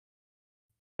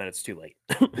 then it's too late.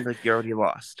 Like you already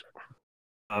lost.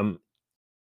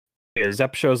 Yeah,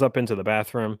 Zepp shows up into the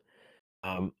bathroom.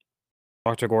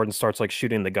 Dr. Gordon starts like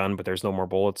shooting the gun, but there's no more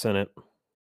bullets in it.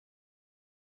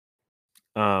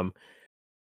 Um,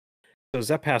 so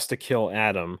Zepp has to kill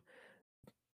Adam,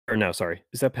 or no, sorry,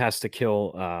 Zepp has to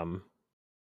kill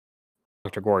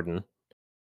Dr. Gordon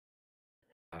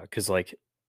because like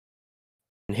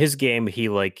in his game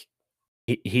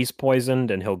he's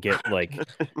poisoned and he'll get like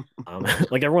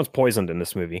like everyone's poisoned in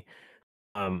this movie.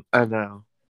 I know.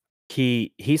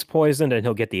 He's poisoned and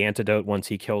he'll get the antidote once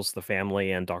he kills the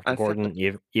family and Dr. I feel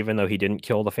Gordon, even though he didn't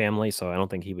kill the family, so I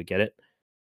don't think he would get it.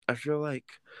 I feel like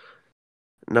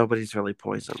nobody's really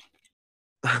poisoned.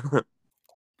 I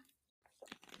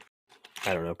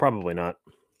don't know, probably not.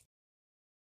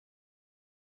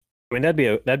 I mean,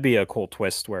 that'd be a cool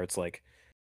twist where it's like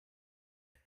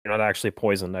you're not actually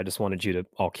poisoned. I just wanted you to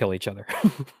all kill each other.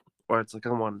 Or it's like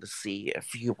I wanted to see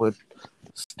if you would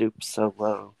stoop so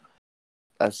low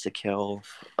as to kill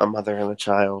a mother and a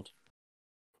child.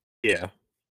 Yeah,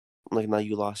 Like now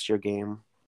you lost your game.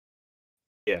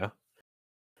 yeah.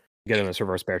 Get in this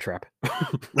reverse bear trap.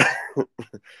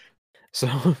 So,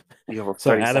 You have so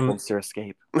 30 Adam, seconds to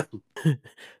escape.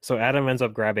 so Adam ends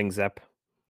up grabbing Zepp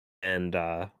and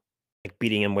like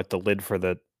beating him with the lid for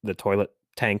the toilet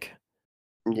tank.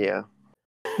 Yeah.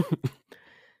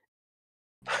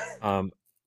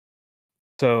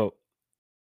 So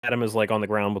Adam is like on the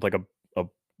ground with like a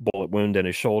bullet wound in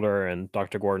his shoulder, and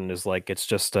Dr. Gordon is like, "It's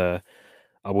just a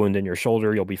wound in your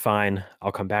shoulder. You'll be fine.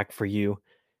 I'll come back for you.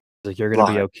 Like you're gonna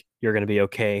be Lie. okay. You're gonna be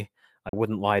okay. I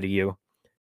wouldn't lie to you."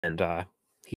 And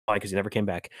he lied because he never came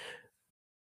back.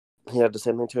 He had the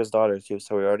same thing to his daughter too,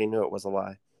 so we already knew it was a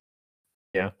lie.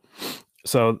 Yeah.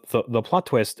 So the plot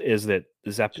twist is that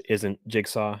Zepp isn't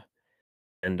Jigsaw,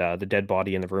 and the dead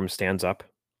body in the room stands up,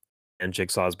 and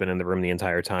Jigsaw's been in the room the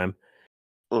entire time.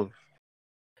 Mm.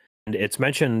 And it's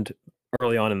mentioned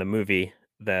early on in the movie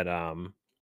that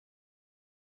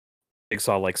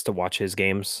Jigsaw likes to watch his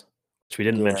games, which we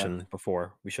didn't Yeah. mention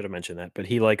before. We should have mentioned that, but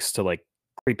he likes to like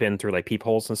creep in through like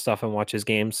peepholes and stuff and watch his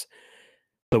games.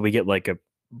 So we get like a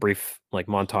brief like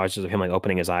montages of him like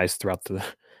opening his eyes throughout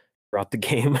the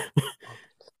game.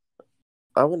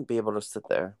 I wouldn't be able to sit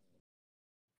there.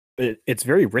 It's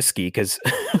very risky because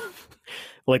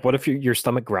like what if your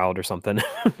stomach growled or something?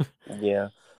 Yeah.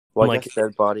 Well, I Like- guess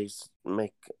dead bodies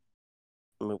make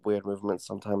weird movements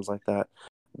sometimes like that.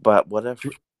 But what if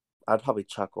I'd probably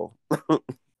chuckle?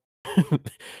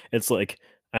 It's like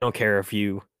I don't care if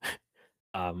you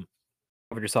covered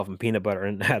yourself in peanut butter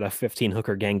and had a 15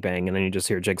 hooker gangbang and then you just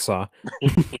hear Jigsaw.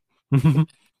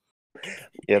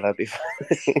 Yeah, that'd be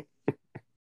funny.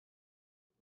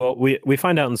 Well, we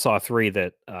find out in Saw 3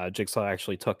 that Jigsaw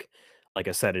actually took like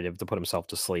a sedative to put himself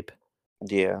to sleep.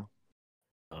 Yeah.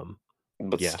 Um,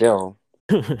 But Yeah. still.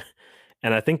 and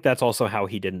I think that's also how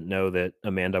he didn't know that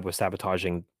Amanda was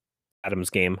sabotaging Adam's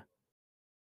game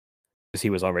because he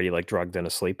was already like drugged and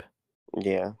asleep.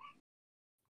 Yeah.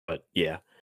 But yeah.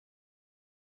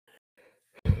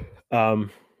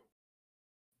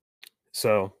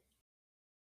 So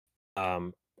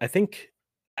I think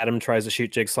Adam tries to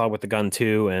shoot Jigsaw with the gun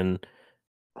too, and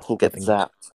He gets Nothing.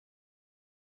 zapped.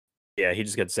 yeah, he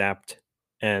just gets zapped.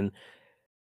 And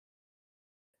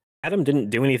Adam didn't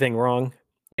do anything wrong.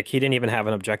 Like he didn't even have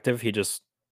an objective. He just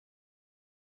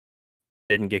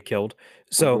didn't get killed.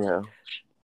 So Yeah.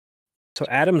 so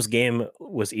Adam's game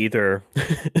was either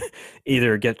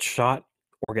either get shot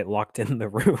or get locked in the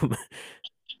room.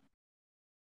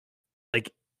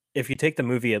 Like if you take the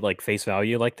movie at like face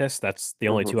value like this, that's the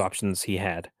only Mhm. two options he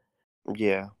had.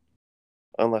 Yeah.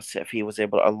 Unless if he was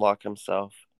able to unlock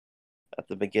himself at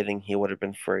the beginning, he would have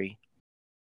been free.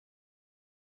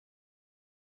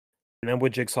 And then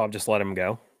would Jigsaw just let him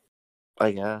go?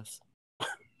 I guess.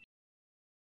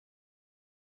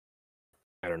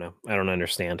 I don't know. I don't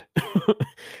understand.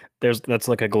 That's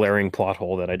like a glaring plot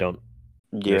hole that I don't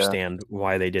Yeah. understand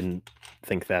why they didn't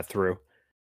think that through.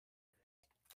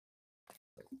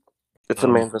 It's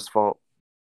Um, Amanda's fault.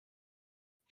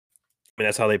 I mean,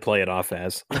 that's how they play it off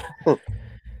as.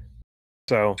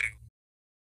 So,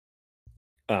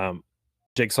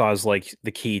 Jigsaw is like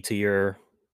the key to your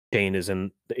chain is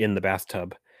in the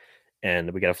bathtub,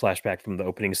 and we get a flashback from the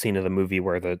opening scene of the movie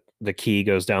where the key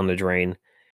goes down the drain,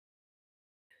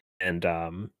 and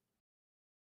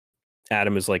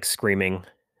Adam is like screaming,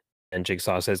 and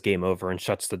Jigsaw says "Game over" and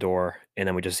shuts the door, and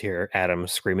then we just hear Adam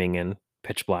screaming in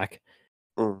pitch black.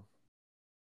 Mm.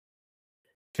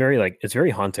 It's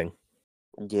very haunting.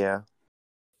 Yeah.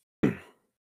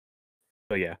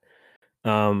 So yeah.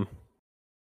 Yeah,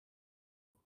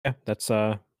 that's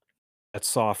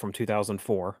Saw from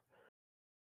 2004.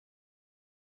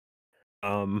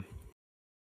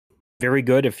 Very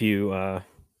good if you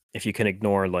can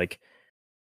ignore like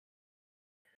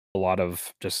a lot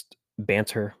of just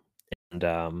banter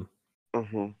and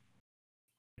hmm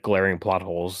glaring plot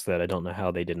holes that I don't know how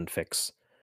they didn't fix.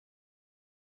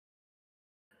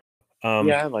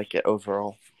 Yeah, I like it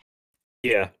overall.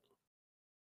 Yeah.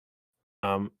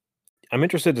 I'm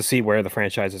interested to see where the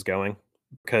franchise is going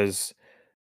because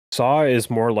Saw is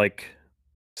more like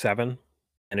 7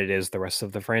 than it is the rest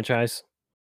of the franchise.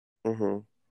 hmm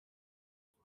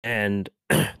And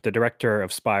the director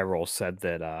of Spiral said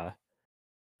that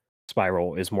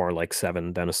Spiral is more like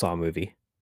 7 than a Saw movie.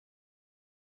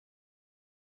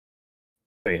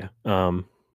 So yeah.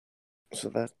 So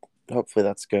that hopefully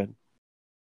that's good.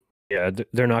 Yeah,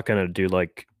 they're not going to do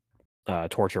like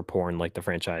torture porn like the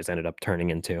franchise ended up turning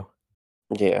into.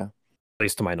 Yeah. At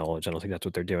least to my knowledge, I don't think that's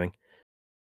what they're doing.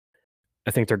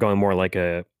 I think they're going more like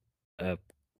a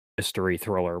mystery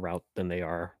thriller route than they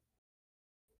are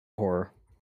horror.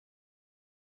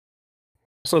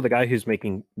 So the guy who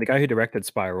directed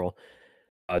Spiral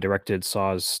directed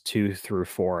Saws 2 through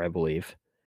 4, I believe.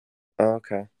 Oh,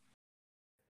 okay.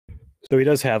 So he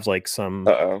does have like some.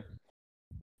 Uh-oh.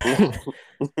 I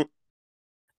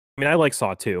mean, I like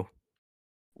Saw 2.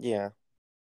 Yeah.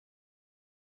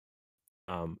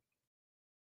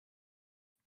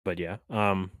 But yeah.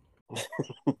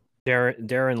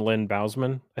 Darren Lynn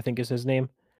Bousman, I think is his name.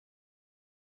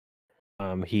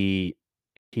 He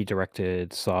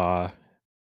directed Saw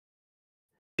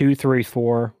 2, 3,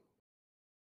 4,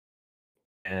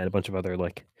 and a bunch of other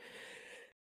like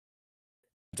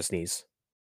to sneeze.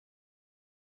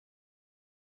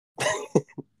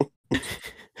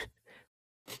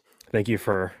 Thank you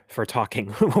for talking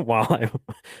while I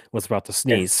was about to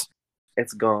sneeze.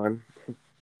 It's gone.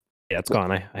 Yeah, it's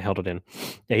gone. I held it in.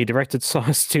 Yeah, he directed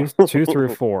Saws 2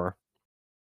 through 4.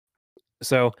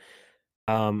 So,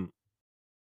 this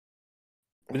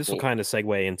will kind of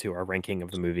segue into our ranking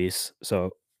of the movies.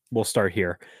 So we'll start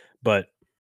here. But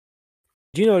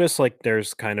do you notice like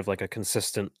there's kind of like a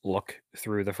consistent look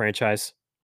through the franchise?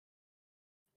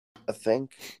 I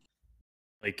think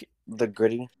Like the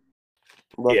gritty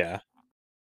look, yeah.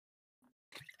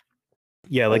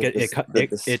 Yeah, or like the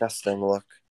disgusting look.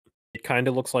 it kind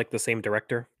of looks like the same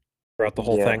director throughout the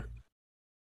whole Yeah. thing.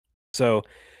 So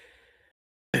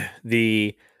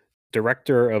the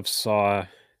director of Saw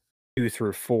 2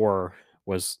 through 4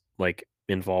 was like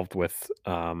involved with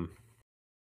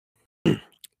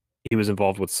he was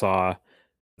involved with Saw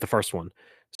the first one.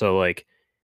 So like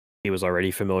he was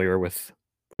already familiar with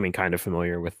kind of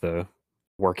familiar with the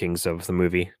workings of the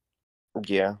movie.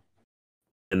 Yeah.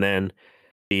 And then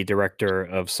the director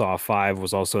of Saw 5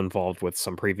 was also involved with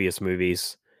some previous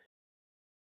movies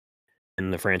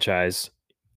in the franchise.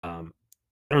 I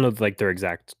don't know like their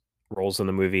exact roles in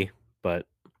the movie, but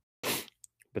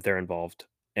they're involved.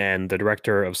 And the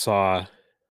director of Saw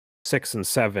 6 and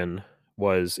 7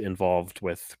 was involved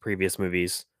with previous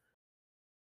movies.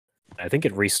 I think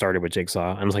it restarted with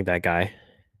Jigsaw. I don't think that guy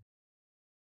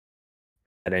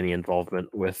had any involvement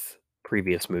with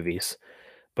previous movies.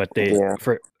 But they Yeah.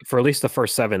 for at least the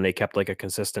first 7, they kept like a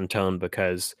consistent tone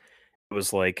because it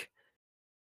was like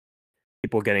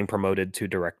people getting promoted to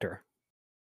director.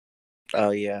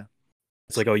 Oh yeah.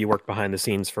 It's like, oh, you work behind the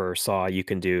scenes for Saw, you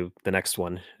can do the next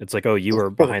one. It's like, oh, you were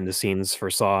behind the scenes for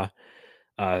Saw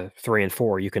 3 and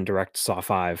 4, you can direct Saw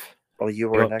 5. Oh, you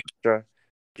were an extra.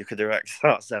 You could direct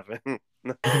Saw 7.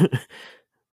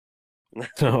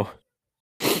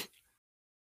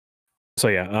 so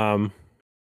yeah,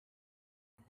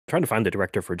 trying to find the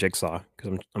director for Jigsaw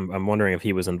because I'm wondering if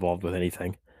he was involved with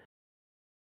anything.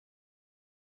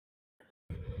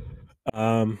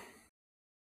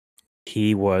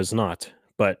 He was not,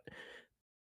 but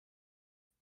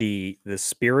the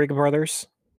Spierig brothers,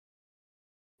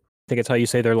 I think it's how you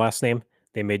say their last name.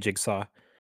 They made Jigsaw.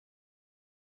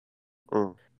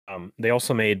 Mm. They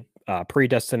also made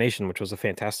Predestination, which was a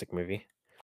fantastic movie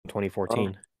in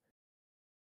 2014.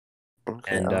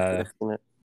 Okay, And I don't think I've seen it.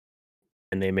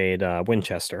 and they made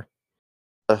Winchester,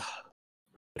 Ugh.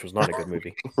 which was not a good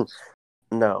movie.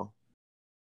 No.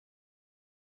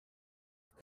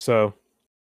 So,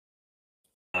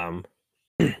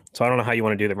 so I don't know how you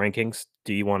want to do the rankings.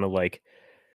 Do you want to like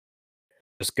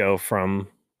just go from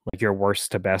like your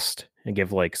worst to best and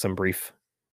give like some brief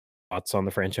thoughts on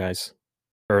the franchise,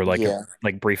 or like Yeah.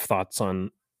 like brief thoughts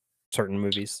on certain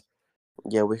movies?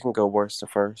 Yeah, we can go worst to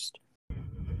first.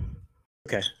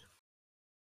 Okay.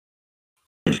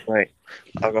 Right.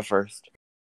 I'll go first.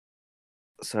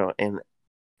 So in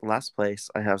last place,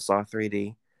 I have Saw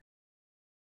 3D.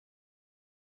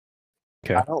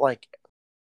 Okay. I don't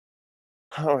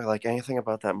really like anything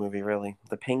about that movie, really.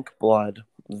 The pink blood,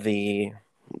 the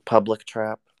public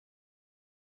trap.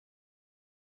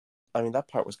 I mean, that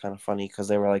part was kind of funny because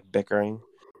they were like bickering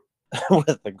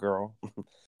with the girl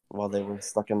while they were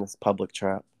stuck in this public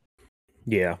trap.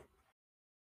 Yeah.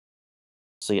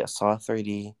 So yeah, Saw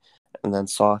 3D, and then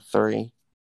Saw 3.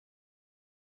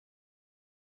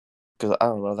 Because I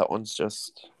don't know, that one's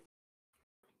just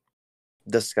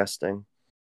disgusting.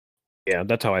 Yeah,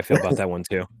 that's how I feel about that one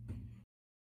too.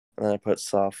 And then I put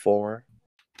Saw 4,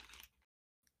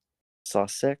 Saw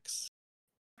 6,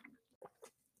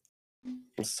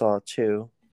 and Saw 2.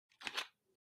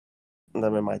 And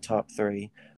then in my top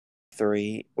 3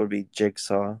 would be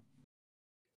Jigsaw.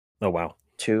 Oh wow.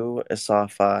 2 is Saw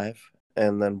 5,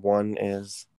 and then 1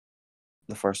 is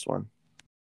the first one.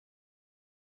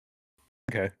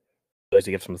 Okay. I'd like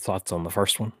to give some thoughts on the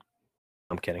first one.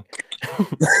 I'm kidding.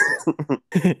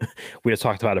 We just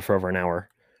talked about it for over an hour.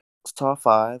 Saw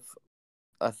 5,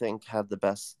 I think, had the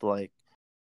best, like,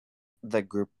 the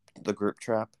group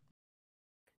trap.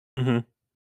 Mm-hmm.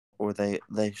 Where they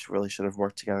really should have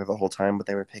worked together the whole time, but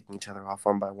they were picking each other off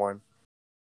one by one.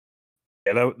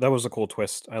 Yeah, that was a cool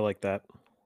twist. I like that.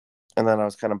 And then I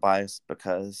was kind of biased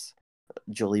because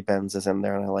Julie Benz is in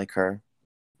there and I like her.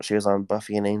 She was on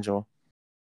Buffy and Angel.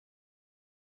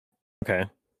 Okay.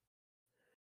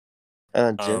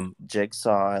 And then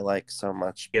Jigsaw I like so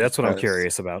much. Yeah, that's what I'm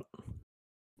curious about.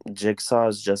 Jigsaw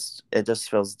is just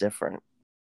feels different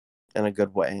in a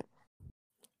good way.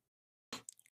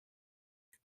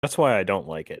 That's why I don't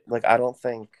like it. Like I don't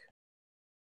think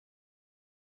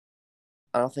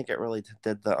it really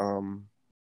did the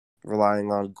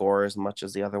relying on gore as much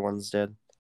as the other ones did.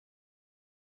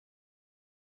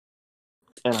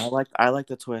 And I like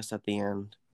the twist at the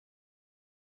end.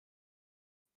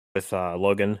 With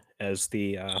Logan as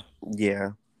the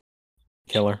Yeah.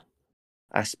 killer.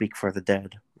 I speak for the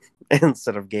dead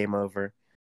instead of game over.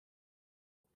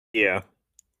 Yeah.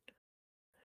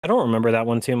 I don't remember that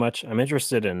one too much. I'm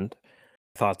interested in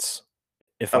thoughts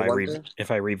if I I wonder.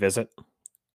 if I revisit.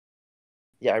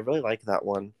 Yeah, I really like that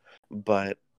one,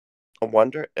 but I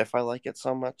wonder if I like it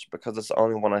so much because it's the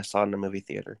only one I saw in the movie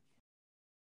theater,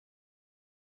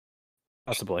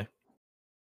 Possibly.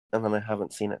 and then I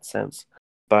haven't seen it since.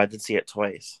 But I did see it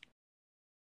twice.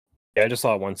 Yeah, I just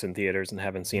saw it once in theaters and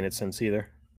haven't seen it since either.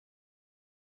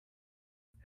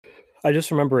 I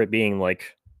just remember it being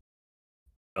like,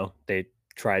 they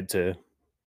tried to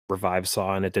revive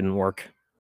Saw and it didn't work.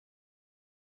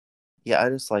 Yeah, I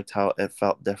just liked how it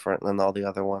felt different than all the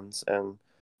other ones, and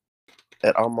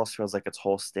it almost feels like its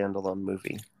whole standalone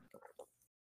movie.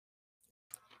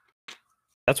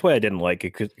 That's why I didn't like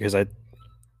it because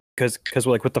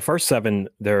like with the first 7,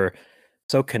 they're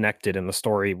so connected in the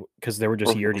story because they were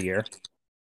just year to year,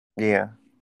 Yeah,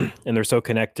 and they're so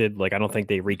connected. Like I don't think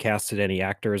they recasted any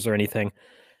actors or anything,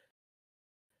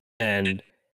 and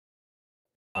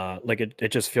like it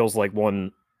just feels like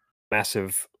one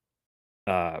massive,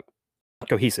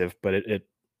 cohesive, but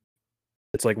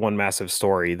it's like one massive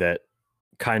story that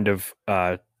kind of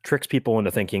tricks people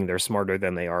into thinking they're smarter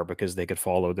than they are because they could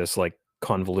follow this like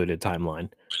convoluted timeline.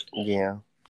 yeah.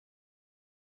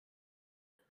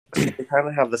 We kind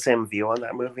of have the same view on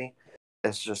that movie.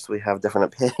 It's just we have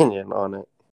different opinion on it.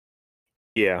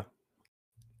 Yeah.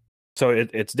 So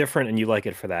it's different and you like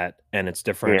it for that, and it's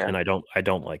different Yeah. and I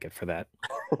don't like it for that.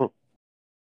 All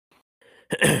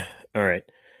right.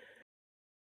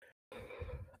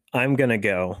 I'm gonna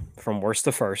go from worst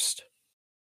to first.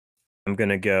 I'm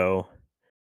gonna go.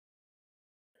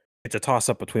 It's a toss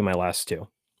up between my last two.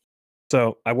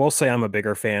 So I will say I'm a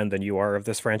bigger fan than you are of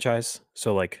this franchise.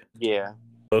 So like Yeah,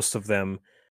 most of them,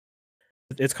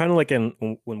 it's kind of like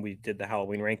when we did the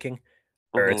Halloween ranking,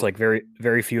 where it's Mhm. like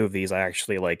very few of these I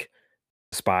actually like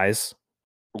despise.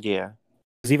 Yeah,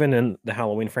 Because even in the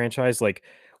Halloween franchise, like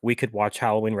we could watch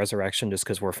Halloween Resurrection just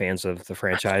because we're fans of the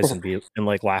franchise and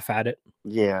like laugh at it.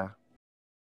 yeah,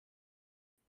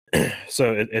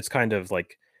 So it's kind of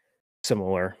like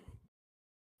similar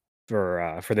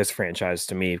for this franchise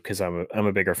to me because I'm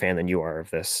a bigger fan than you are of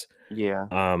this. yeah,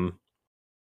 Um,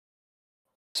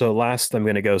 so last I'm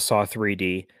gonna go Saw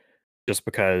 3D just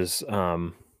because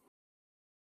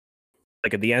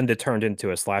like at the end it turned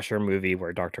into a slasher movie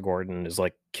where Dr. Gordon is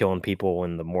like killing people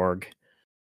in the morgue,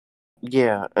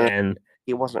 yeah. And and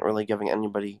he wasn't really giving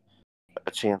anybody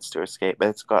a chance to escape.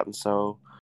 It's gotten so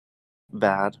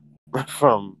bad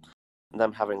from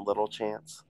them having little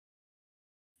chance.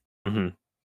 mhm.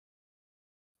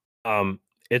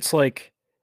 It's like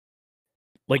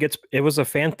it was a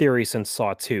fan theory since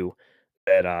Saw 2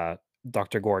 that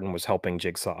Dr. Gordon was helping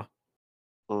Jigsaw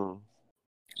Mm.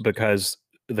 because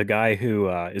the guy who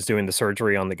is doing the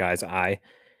surgery on the guy's eye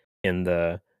in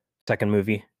the second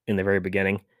movie in the very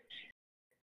beginning,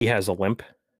 he has a limp,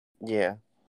 Yeah,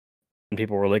 and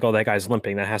people were like, "Oh, that guy's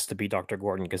limping. That has to be Dr.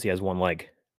 Gordon because he has one leg."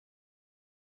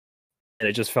 And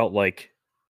it just felt like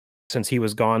since he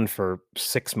was gone for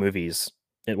 6 movies,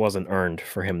 it wasn't earned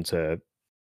for him to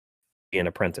be an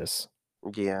apprentice.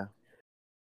 yeah,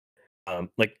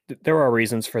 Like there are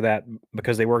reasons for that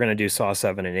because they were going to do Saw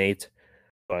 7 and 8,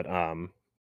 but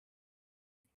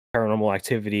Paranormal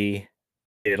Activity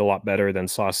did a lot better than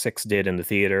Saw 6 did in the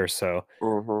theater, so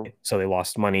Mhm. they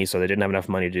lost money, so they didn't have enough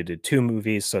money to do 2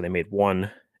 movies, so they made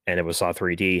 1 and it was Saw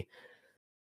 3D.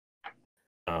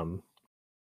 Um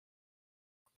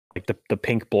like the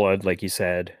pink blood like you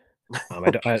said.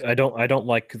 I don't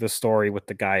like the story with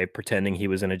the guy pretending he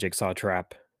was in a jigsaw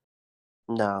trap.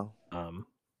 No. Um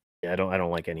yeah, I don't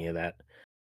like any of that.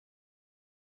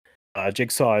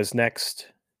 Jigsaw is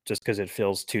next just because it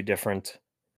feels too different.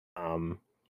 Um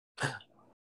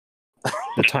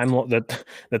the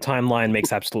timeline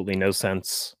makes absolutely no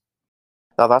sense.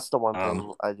 Now that's the one Um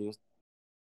thing I do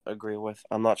agree with.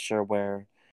 I'm not sure where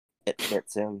it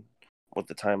fits in with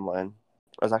the timeline.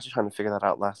 I was actually trying to figure that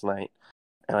out last night,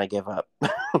 and I gave up.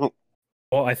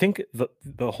 well, I think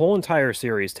the whole entire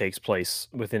series takes place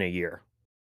within a year.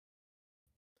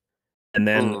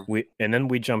 Mm. And then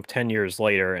we jump 10 years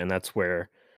later and that's where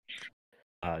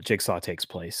Jigsaw takes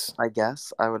place. I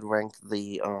guess I would rank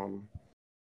the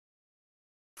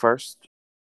first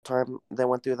time they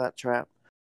went through that trap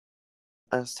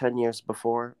as 10 years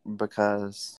before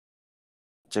because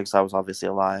Jigsaw was obviously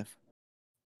alive,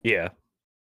 Yeah.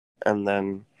 and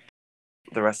then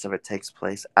the rest of it takes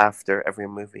place after every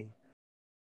movie.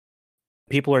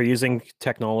 People are using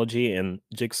technology in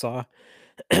Jigsaw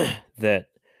that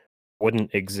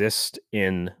wouldn't exist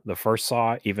in the first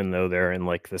Saw, even though they're in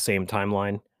like the same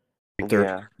timeline. Like,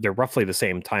 Yeah, they're roughly the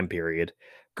same time period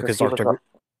because because Dr. on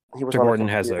a Gordon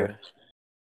has a computer.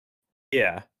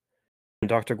 yeah, and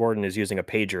Dr. Gordon is using a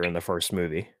pager in the first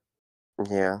movie.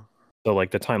 Yeah. So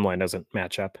like the timeline doesn't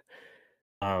match up.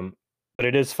 But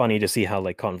it is funny to see how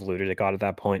like convoluted it got at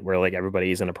that point where like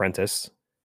everybody's an apprentice.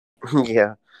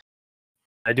 Yeah.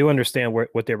 I do understand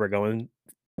what they were going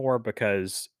for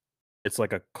because it's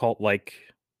like a cult like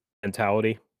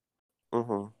mentality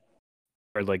hmm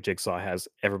where like Jigsaw has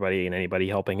everybody and anybody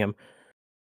helping him.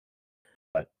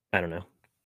 But I don't know.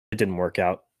 It didn't work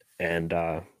out. And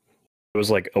it was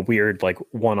like a weird like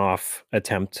one-off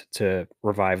attempt to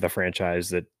revive the franchise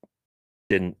that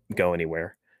didn't go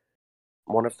anywhere.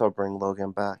 Wonder if they'll bring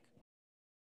Logan back,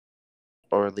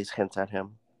 or at least hint at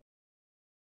him.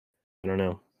 I don't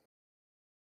know.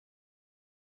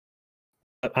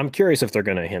 I'm curious if they're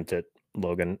going to hint at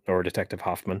Logan or Detective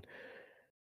Hoffman.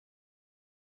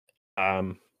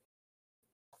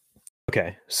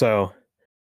 Okay, so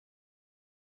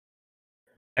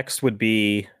next would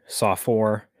be Saw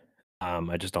 4.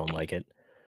 I just don't like it.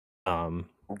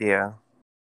 Yeah.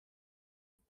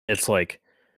 It's like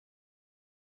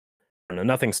I don't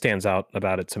know, nothing stands out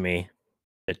about it to me.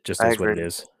 It just I is what it agree.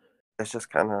 is. It's just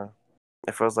kind of.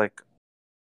 It feels like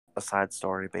a side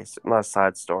story, basically. Not a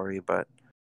side story, but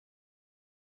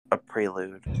a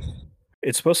prelude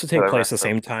It's supposed to to take the place the rest of.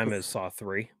 same time as Saw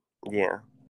 3. Yeah.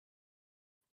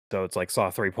 So it's like Saw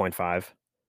 3.5.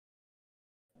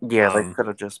 Yeah, they Um, could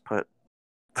have just put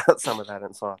some of that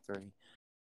in Saw 3.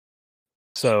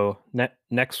 so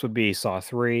next would be Saw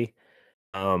 3.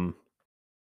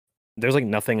 There's like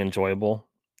nothing enjoyable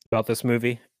about this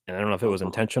movie, and I don't know if it was Mhm.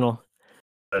 intentional,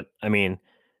 but I mean,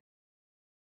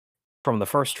 from the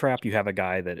first trap, you have a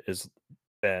guy that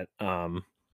I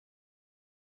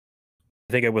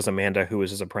think it was Amanda who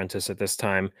was his apprentice at this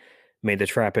time, made the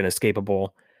trap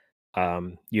inescapable.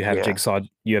 You have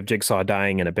Yeah. Jigsaw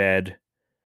dying in a bed.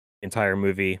 Entire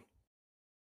movie.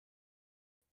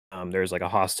 There's like a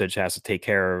hostage has to take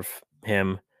care of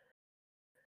him.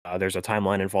 There's a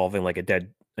timeline involving like a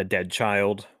dead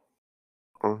child.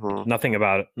 hmm Nothing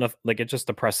about it. Nothing, like it's just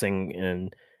depressing,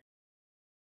 and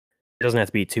it doesn't have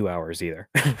to be 2 hours either.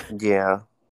 Yeah.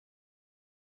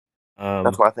 That's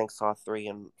um, why I think Saw 3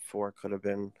 and 4 could have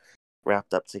been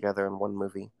wrapped up together in one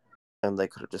movie. And they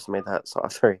could have just made that Saw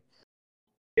 3.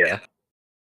 yeah.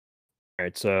 All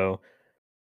right. So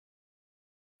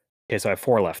okay, so I have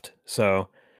 4 left. So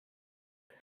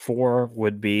 4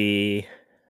 would be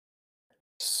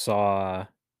Saw.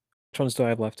 Which ones do I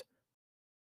have left?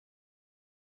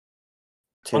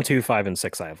 1, 2, 5, and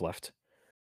 6 I have left.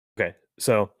 Okay,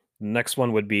 so next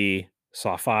one would be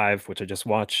Saw 5, which I just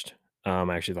watched. I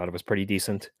actually thought it was pretty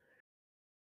decent.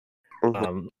 Mhm.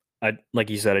 Um, I like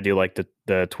you said, I do like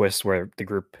the twist where the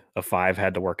group of 5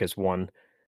 had to work as one.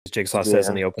 As Jigsaw says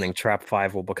in Yeah. the opening, Trap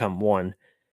 5 will become one,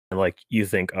 and like you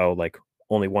think, oh, like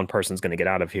only one person's going to get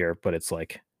out of here, but it's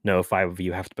like no, 5 of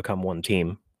you have to become one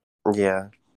team. Yeah.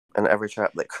 And every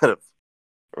trap they could have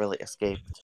really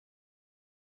escaped.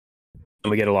 And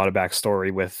we get a lot of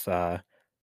backstory with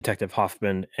Detective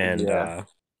Hoffman and Yeah.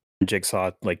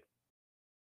 Jigsaw, like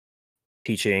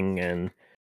teaching and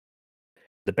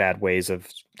the bad ways of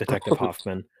Detective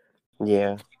Hoffman.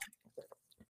 Yeah.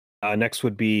 Next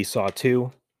would be Saw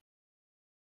 2.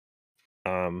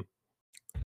 It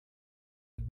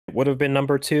would have been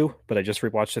number 2, but I just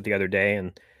rewatched it the other day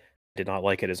and did not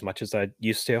like it as much as I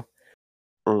used to.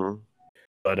 Mm.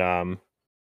 But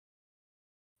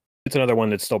it's another one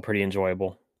that's still pretty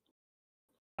enjoyable.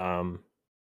 Like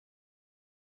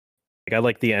I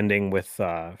like the ending with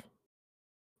Donnie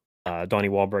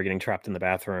Wahlberg getting trapped in the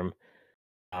bathroom.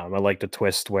 I like the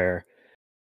twist where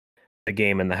the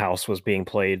game in the house was being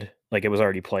played, like it was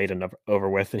already played and over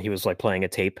with, and he was like playing a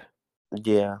tape.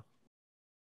 Yeah.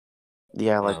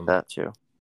 Yeah, I like Um, that too.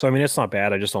 so I mean, it's not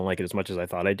bad. I just don't like it as much as I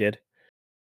thought I did.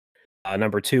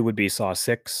 Number 2 would be Saw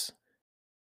 6,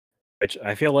 which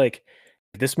I feel like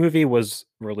if this movie was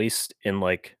released in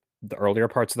like the earlier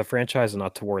parts of the franchise and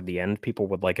not toward the end, people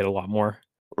would like it a lot more.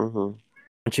 hmm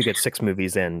Once you get 6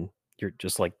 movies in, you're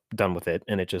just like done with it,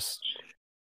 and it just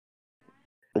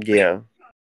Yeah.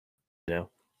 you know.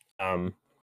 Um,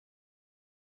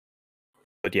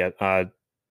 but yeah,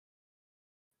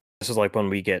 this is like when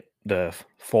we get the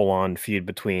full on feud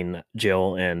between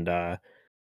Jill and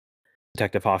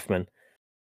Detective Hoffman,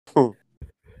 Hmm.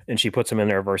 and she puts him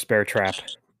in a reverse bear trap,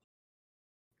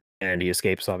 and he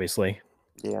escapes, obviously.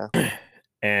 Yeah.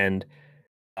 And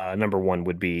number 1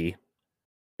 would be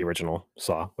the original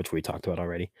Saw, which we talked about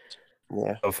already.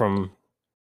 Yeah.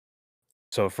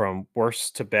 So from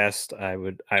worst to best, I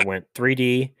went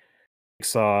 3D,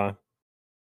 Saw,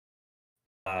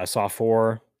 Saw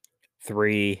 4,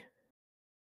 3,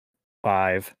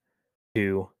 5,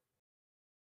 2,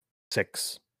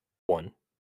 6, 1.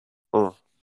 Mm.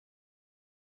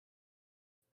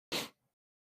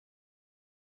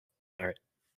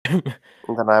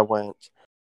 And then I went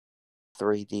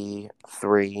 3D,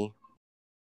 3,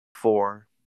 4,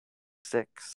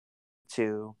 6,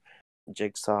 2,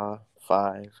 Jigsaw,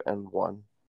 5, and 1.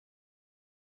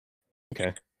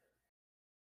 Okay.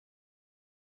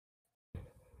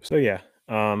 So yeah,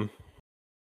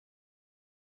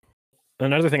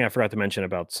 another thing I forgot to mention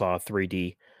about Saw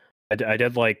 3D, I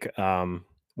did like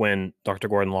when Dr.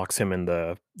 Gordon locks him in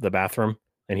the bathroom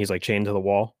and he's like chained to the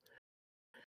wall.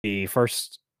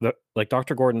 Like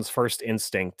Dr. Gordon's first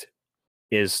instinct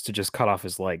is to just cut off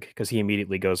his leg because he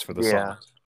immediately goes for the Yeah. saw,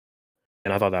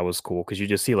 and I thought that was cool because you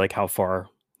just see like how far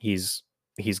he's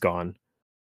gone.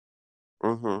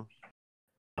 Mm-hmm.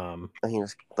 Um, And he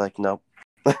was like, nope.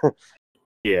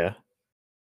 yeah,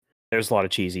 there's a lot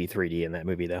of cheesy 3D in that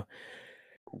movie though.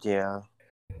 Yeah.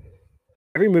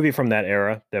 Every movie from that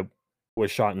era that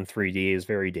was shot in 3D is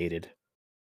very dated.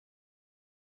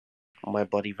 My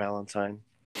Bloody Valentine.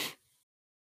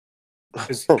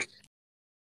 'Cause,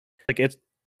 like it's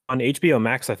on HBO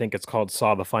Max, I think it's called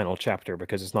Saw the Final Chapter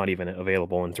because it's not even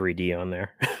available in 3D on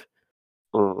there.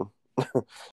 Mm. But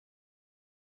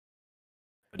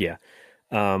yeah.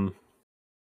 Um,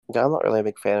 Yeah, I'm not really a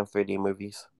big fan of 3D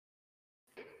movies.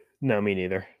 no, me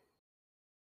neither.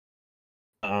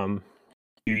 Do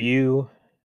you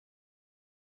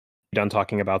done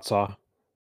talking about Saw?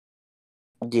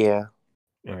 Yeah.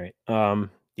 All right.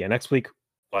 Yeah, next week,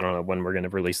 I don't know when we're going to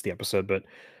release the episode, but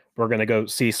we're going to go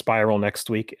see Spiral next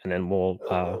week, and then we'll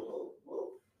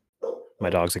my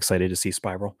dog's excited to see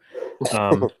Spiral.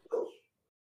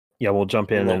 Yeah, we'll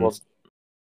jump in and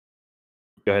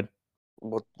go ahead.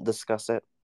 We'll discuss it.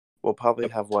 We'll probably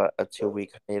Yep. have a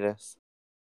 2-week hiatus.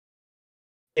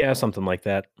 Yeah, something like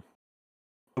that.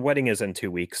 The wedding is in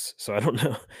 2 weeks, so I don't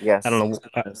know. Yes. I don't know.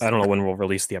 I don't know when we'll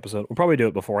release the episode. We'll probably do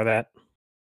it before that.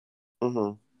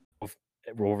 Mm-hmm.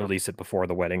 We'll release it before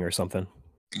the wedding or something.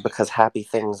 Because happy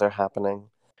things are happening.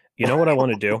 You know what I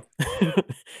want to do?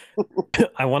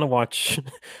 I want to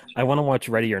watch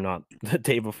Ready or Not the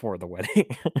day before the wedding.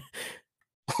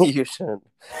 You should.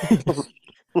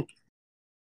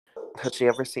 Has she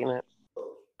ever seen it?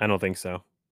 I don't think so.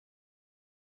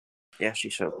 Yeah, she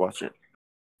should watch it.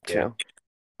 Yeah.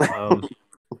 Too.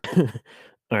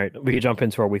 All right, we can jump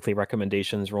into our weekly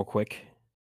recommendations real quick.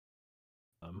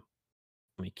 Let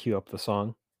me cue up the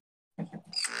song.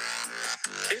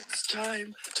 It's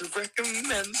time to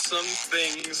recommend some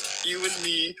things you and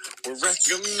me were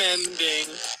recommending.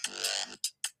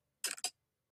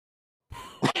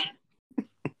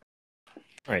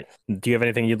 All right, do you have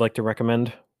anything you'd like to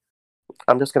recommend?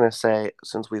 I'm just gonna say,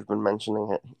 since we've been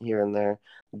mentioning it here and there,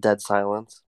 Dead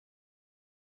Silence.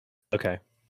 Okay.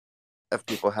 If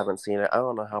people haven't seen it, I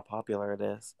don't know how popular it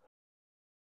is.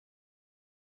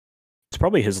 It's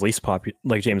probably his least popular,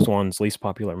 like James Wan's least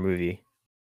popular movie.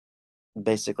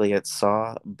 Basically, it's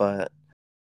Saw, but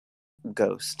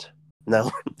Ghost. No.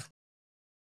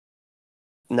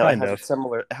 No, Kind of.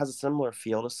 it has a similar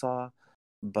feel to Saw,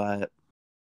 but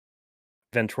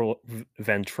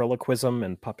Ventriloquism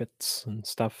and puppets and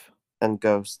stuff. and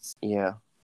ghosts, yeah.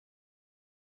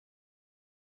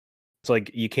 It's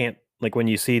like you can't, like when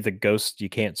you see the ghost, you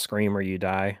can't scream or you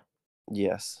die.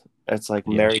 Yes. It's like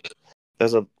Yeah. Mary.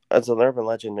 It's an urban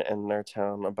legend in their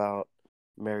town about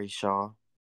Mary Shaw.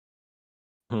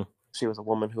 Hmm. She was a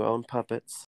woman who owned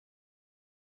puppets.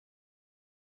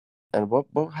 And what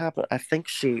happened? I think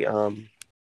she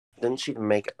didn't she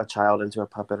make a child into a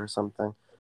puppet or something?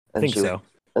 I think so.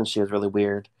 And she was really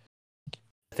weird.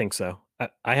 I think so.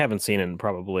 I haven't seen it in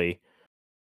probably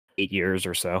 8 years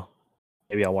or so.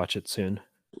 Maybe I'll watch it soon.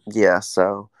 Yeah,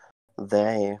 so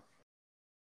the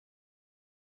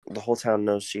whole town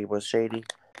knows she was shady.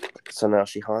 So now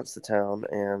she haunts the town,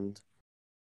 and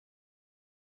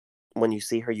when you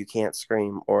see her, you can't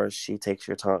scream or she takes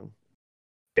your tongue.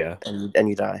 Yeah. And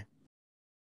you die.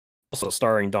 Also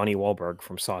starring Donnie Wahlberg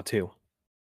from Saw 2.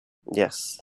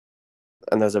 Yes.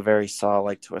 And there's a very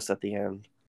Saw-like twist at the end.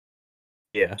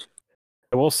 Yeah.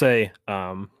 I will say,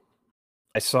 I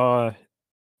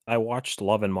watched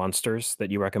Love and Monsters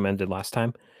that you recommended last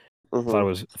time. Mhm.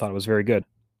 Thought it was very good.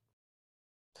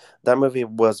 That movie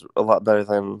was a lot better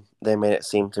than they made it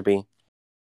seem to be.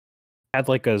 Had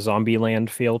like a Zombieland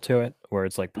feel to it, where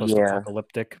it's like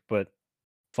post-apocalyptic but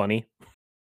funny.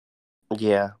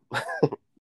 Yeah.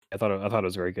 I thought it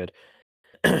was very good.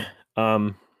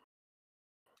 I'm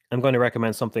going to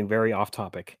recommend something very off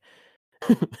topic.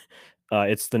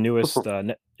 It's the newest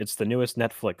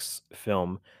Netflix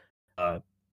film. Not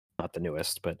the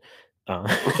newest, but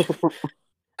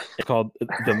it's called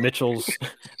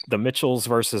The Mitchells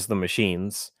versus the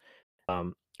Machines.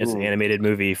 It's an animated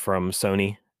movie from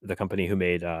Sony, the company who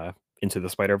made Into the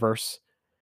Spider-Verse.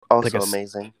 Also Like a s-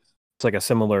 amazing. It's like a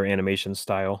similar animation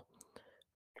style.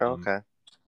 Oh, Um, okay.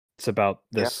 It's about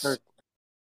Yeah, I've heard.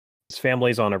 this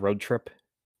family's on a road trip,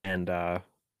 and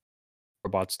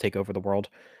robots take over the world,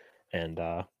 and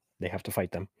they have to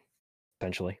fight them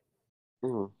essentially.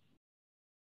 Mm,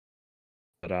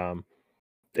 But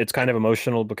it's kind of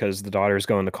emotional because the daughter's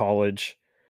going to college,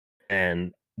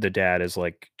 and the dad is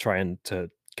like trying to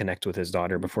connect with his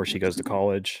daughter before she goes to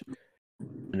college,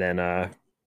 and then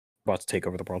robots take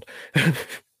over the world.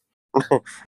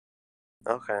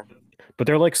 okay. But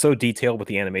they're like so detailed with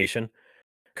the animation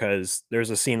because there's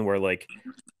a scene where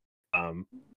um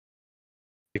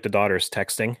like the daughter's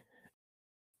texting.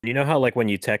 You know how like when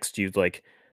you text you like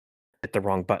hit the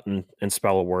wrong button and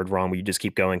spell a word wrong, but you just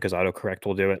keep going because autocorrect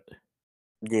will do it.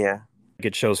 Yeah. Like,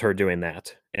 it shows her doing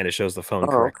that, and it shows the phone Oh,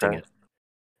 correcting okay.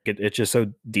 it. It's just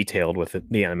so detailed with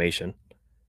the animation.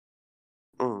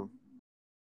 Mm.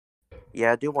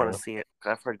 Yeah, I do I want don't to know. see it.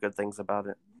 I've heard good things about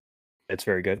it. It's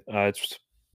very good. It's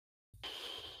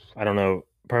I don't know.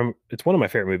 It's one of my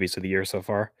favorite movies of the year so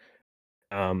far.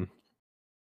 Um,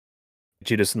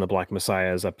 Judas and the Black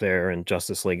Messiah is up there, and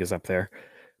Justice League is up there,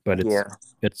 but Yeah.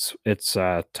 it's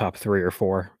top 3 or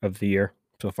 4 of the year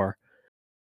so far,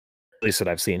 at least that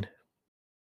I've seen.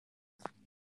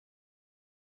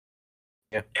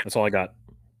 Yeah, that's all I got.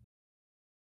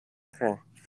 Okay.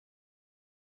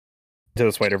 To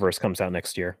the Spider-Verse comes out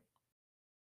next year.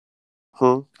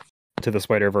 Hmm. To the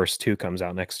Spider-Verse 2 comes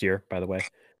out next year, by the way.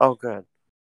 Oh, good.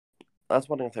 I was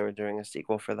wondering if they were doing a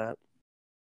sequel for that.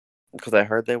 Because I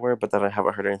heard they were, but then I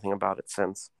haven't heard anything about it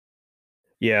since.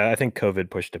 Yeah, I think COVID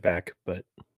pushed it back, but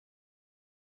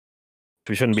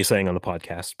we shouldn't be saying on the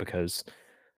podcast because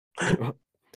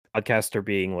podcasts are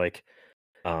being like,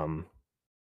 if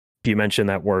you mention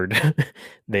that word,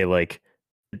 they like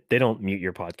they don't mute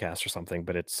your podcast or something,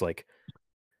 but it's like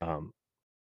um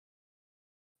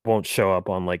won't show up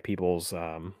on like people's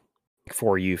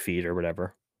for you feed or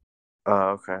whatever.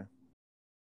 Oh, okay.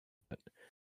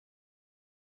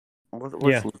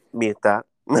 We'll Yeah. just mute that.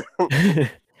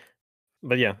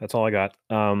 But yeah, that's all I got.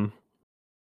 And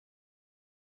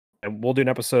we'll do an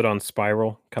episode on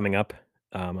Spiral coming up.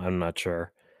 I'm not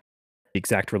sure the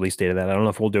exact release date of that. I don't know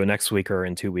if we'll do it next week or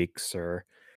in 2 weeks or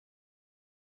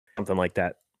something like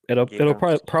that. It'll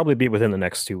Yeah. probably be within the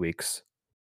next 2 weeks.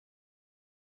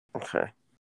 Okay.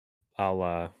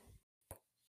 I'll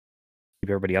keep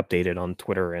everybody updated on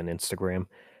Twitter and Instagram.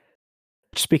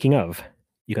 Speaking of,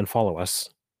 you can follow us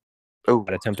Oh,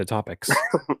 at Attempted Topics.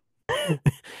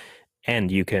 And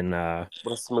you can what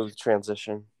a smooth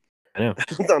transition. I know.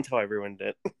 Not how everyone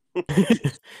did.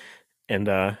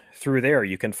 And through there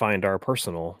you can find our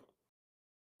personal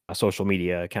social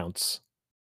media accounts.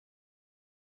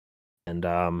 And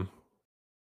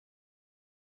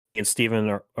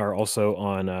Steven are also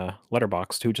on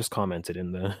Letterboxd, who just commented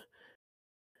in the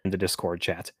Discord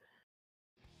chat.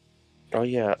 Oh,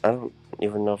 yeah. I don't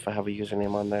even know if I have a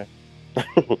username on there. I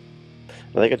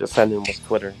think I just signed in with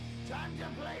Twitter.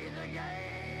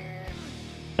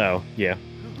 Oh, yeah.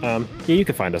 Yeah, you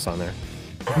can find us on there.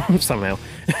 Somehow.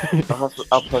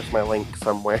 I'll post my link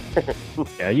somewhere.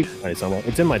 Yeah, you can find it somewhere.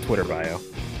 It's in my Twitter bio.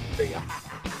 There you go.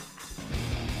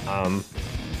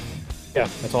 Yeah,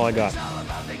 that's all I got.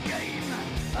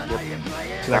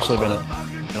 It's actually been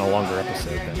a longer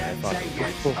episode than I thought it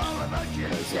would.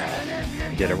 Because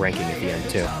we did a ranking at the end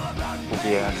too.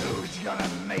 Yeah.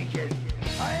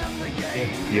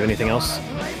 Do you have anything else?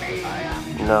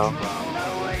 No.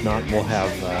 If not, we'll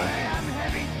have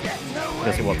I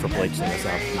guess we'll look for Blake sing us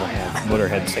out. We'll have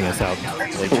Motorhead sing us out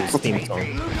Blake's theme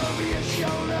song.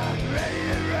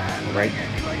 Alright.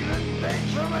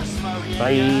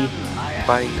 Bye.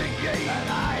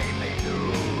 Bye.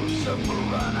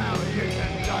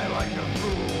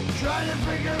 Trying to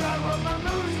figure out what my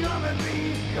move's gonna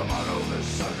be. Come on over,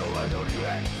 sucker, why don't you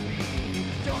ask me?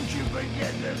 Don't you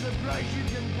forget there's a price you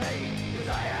can pay.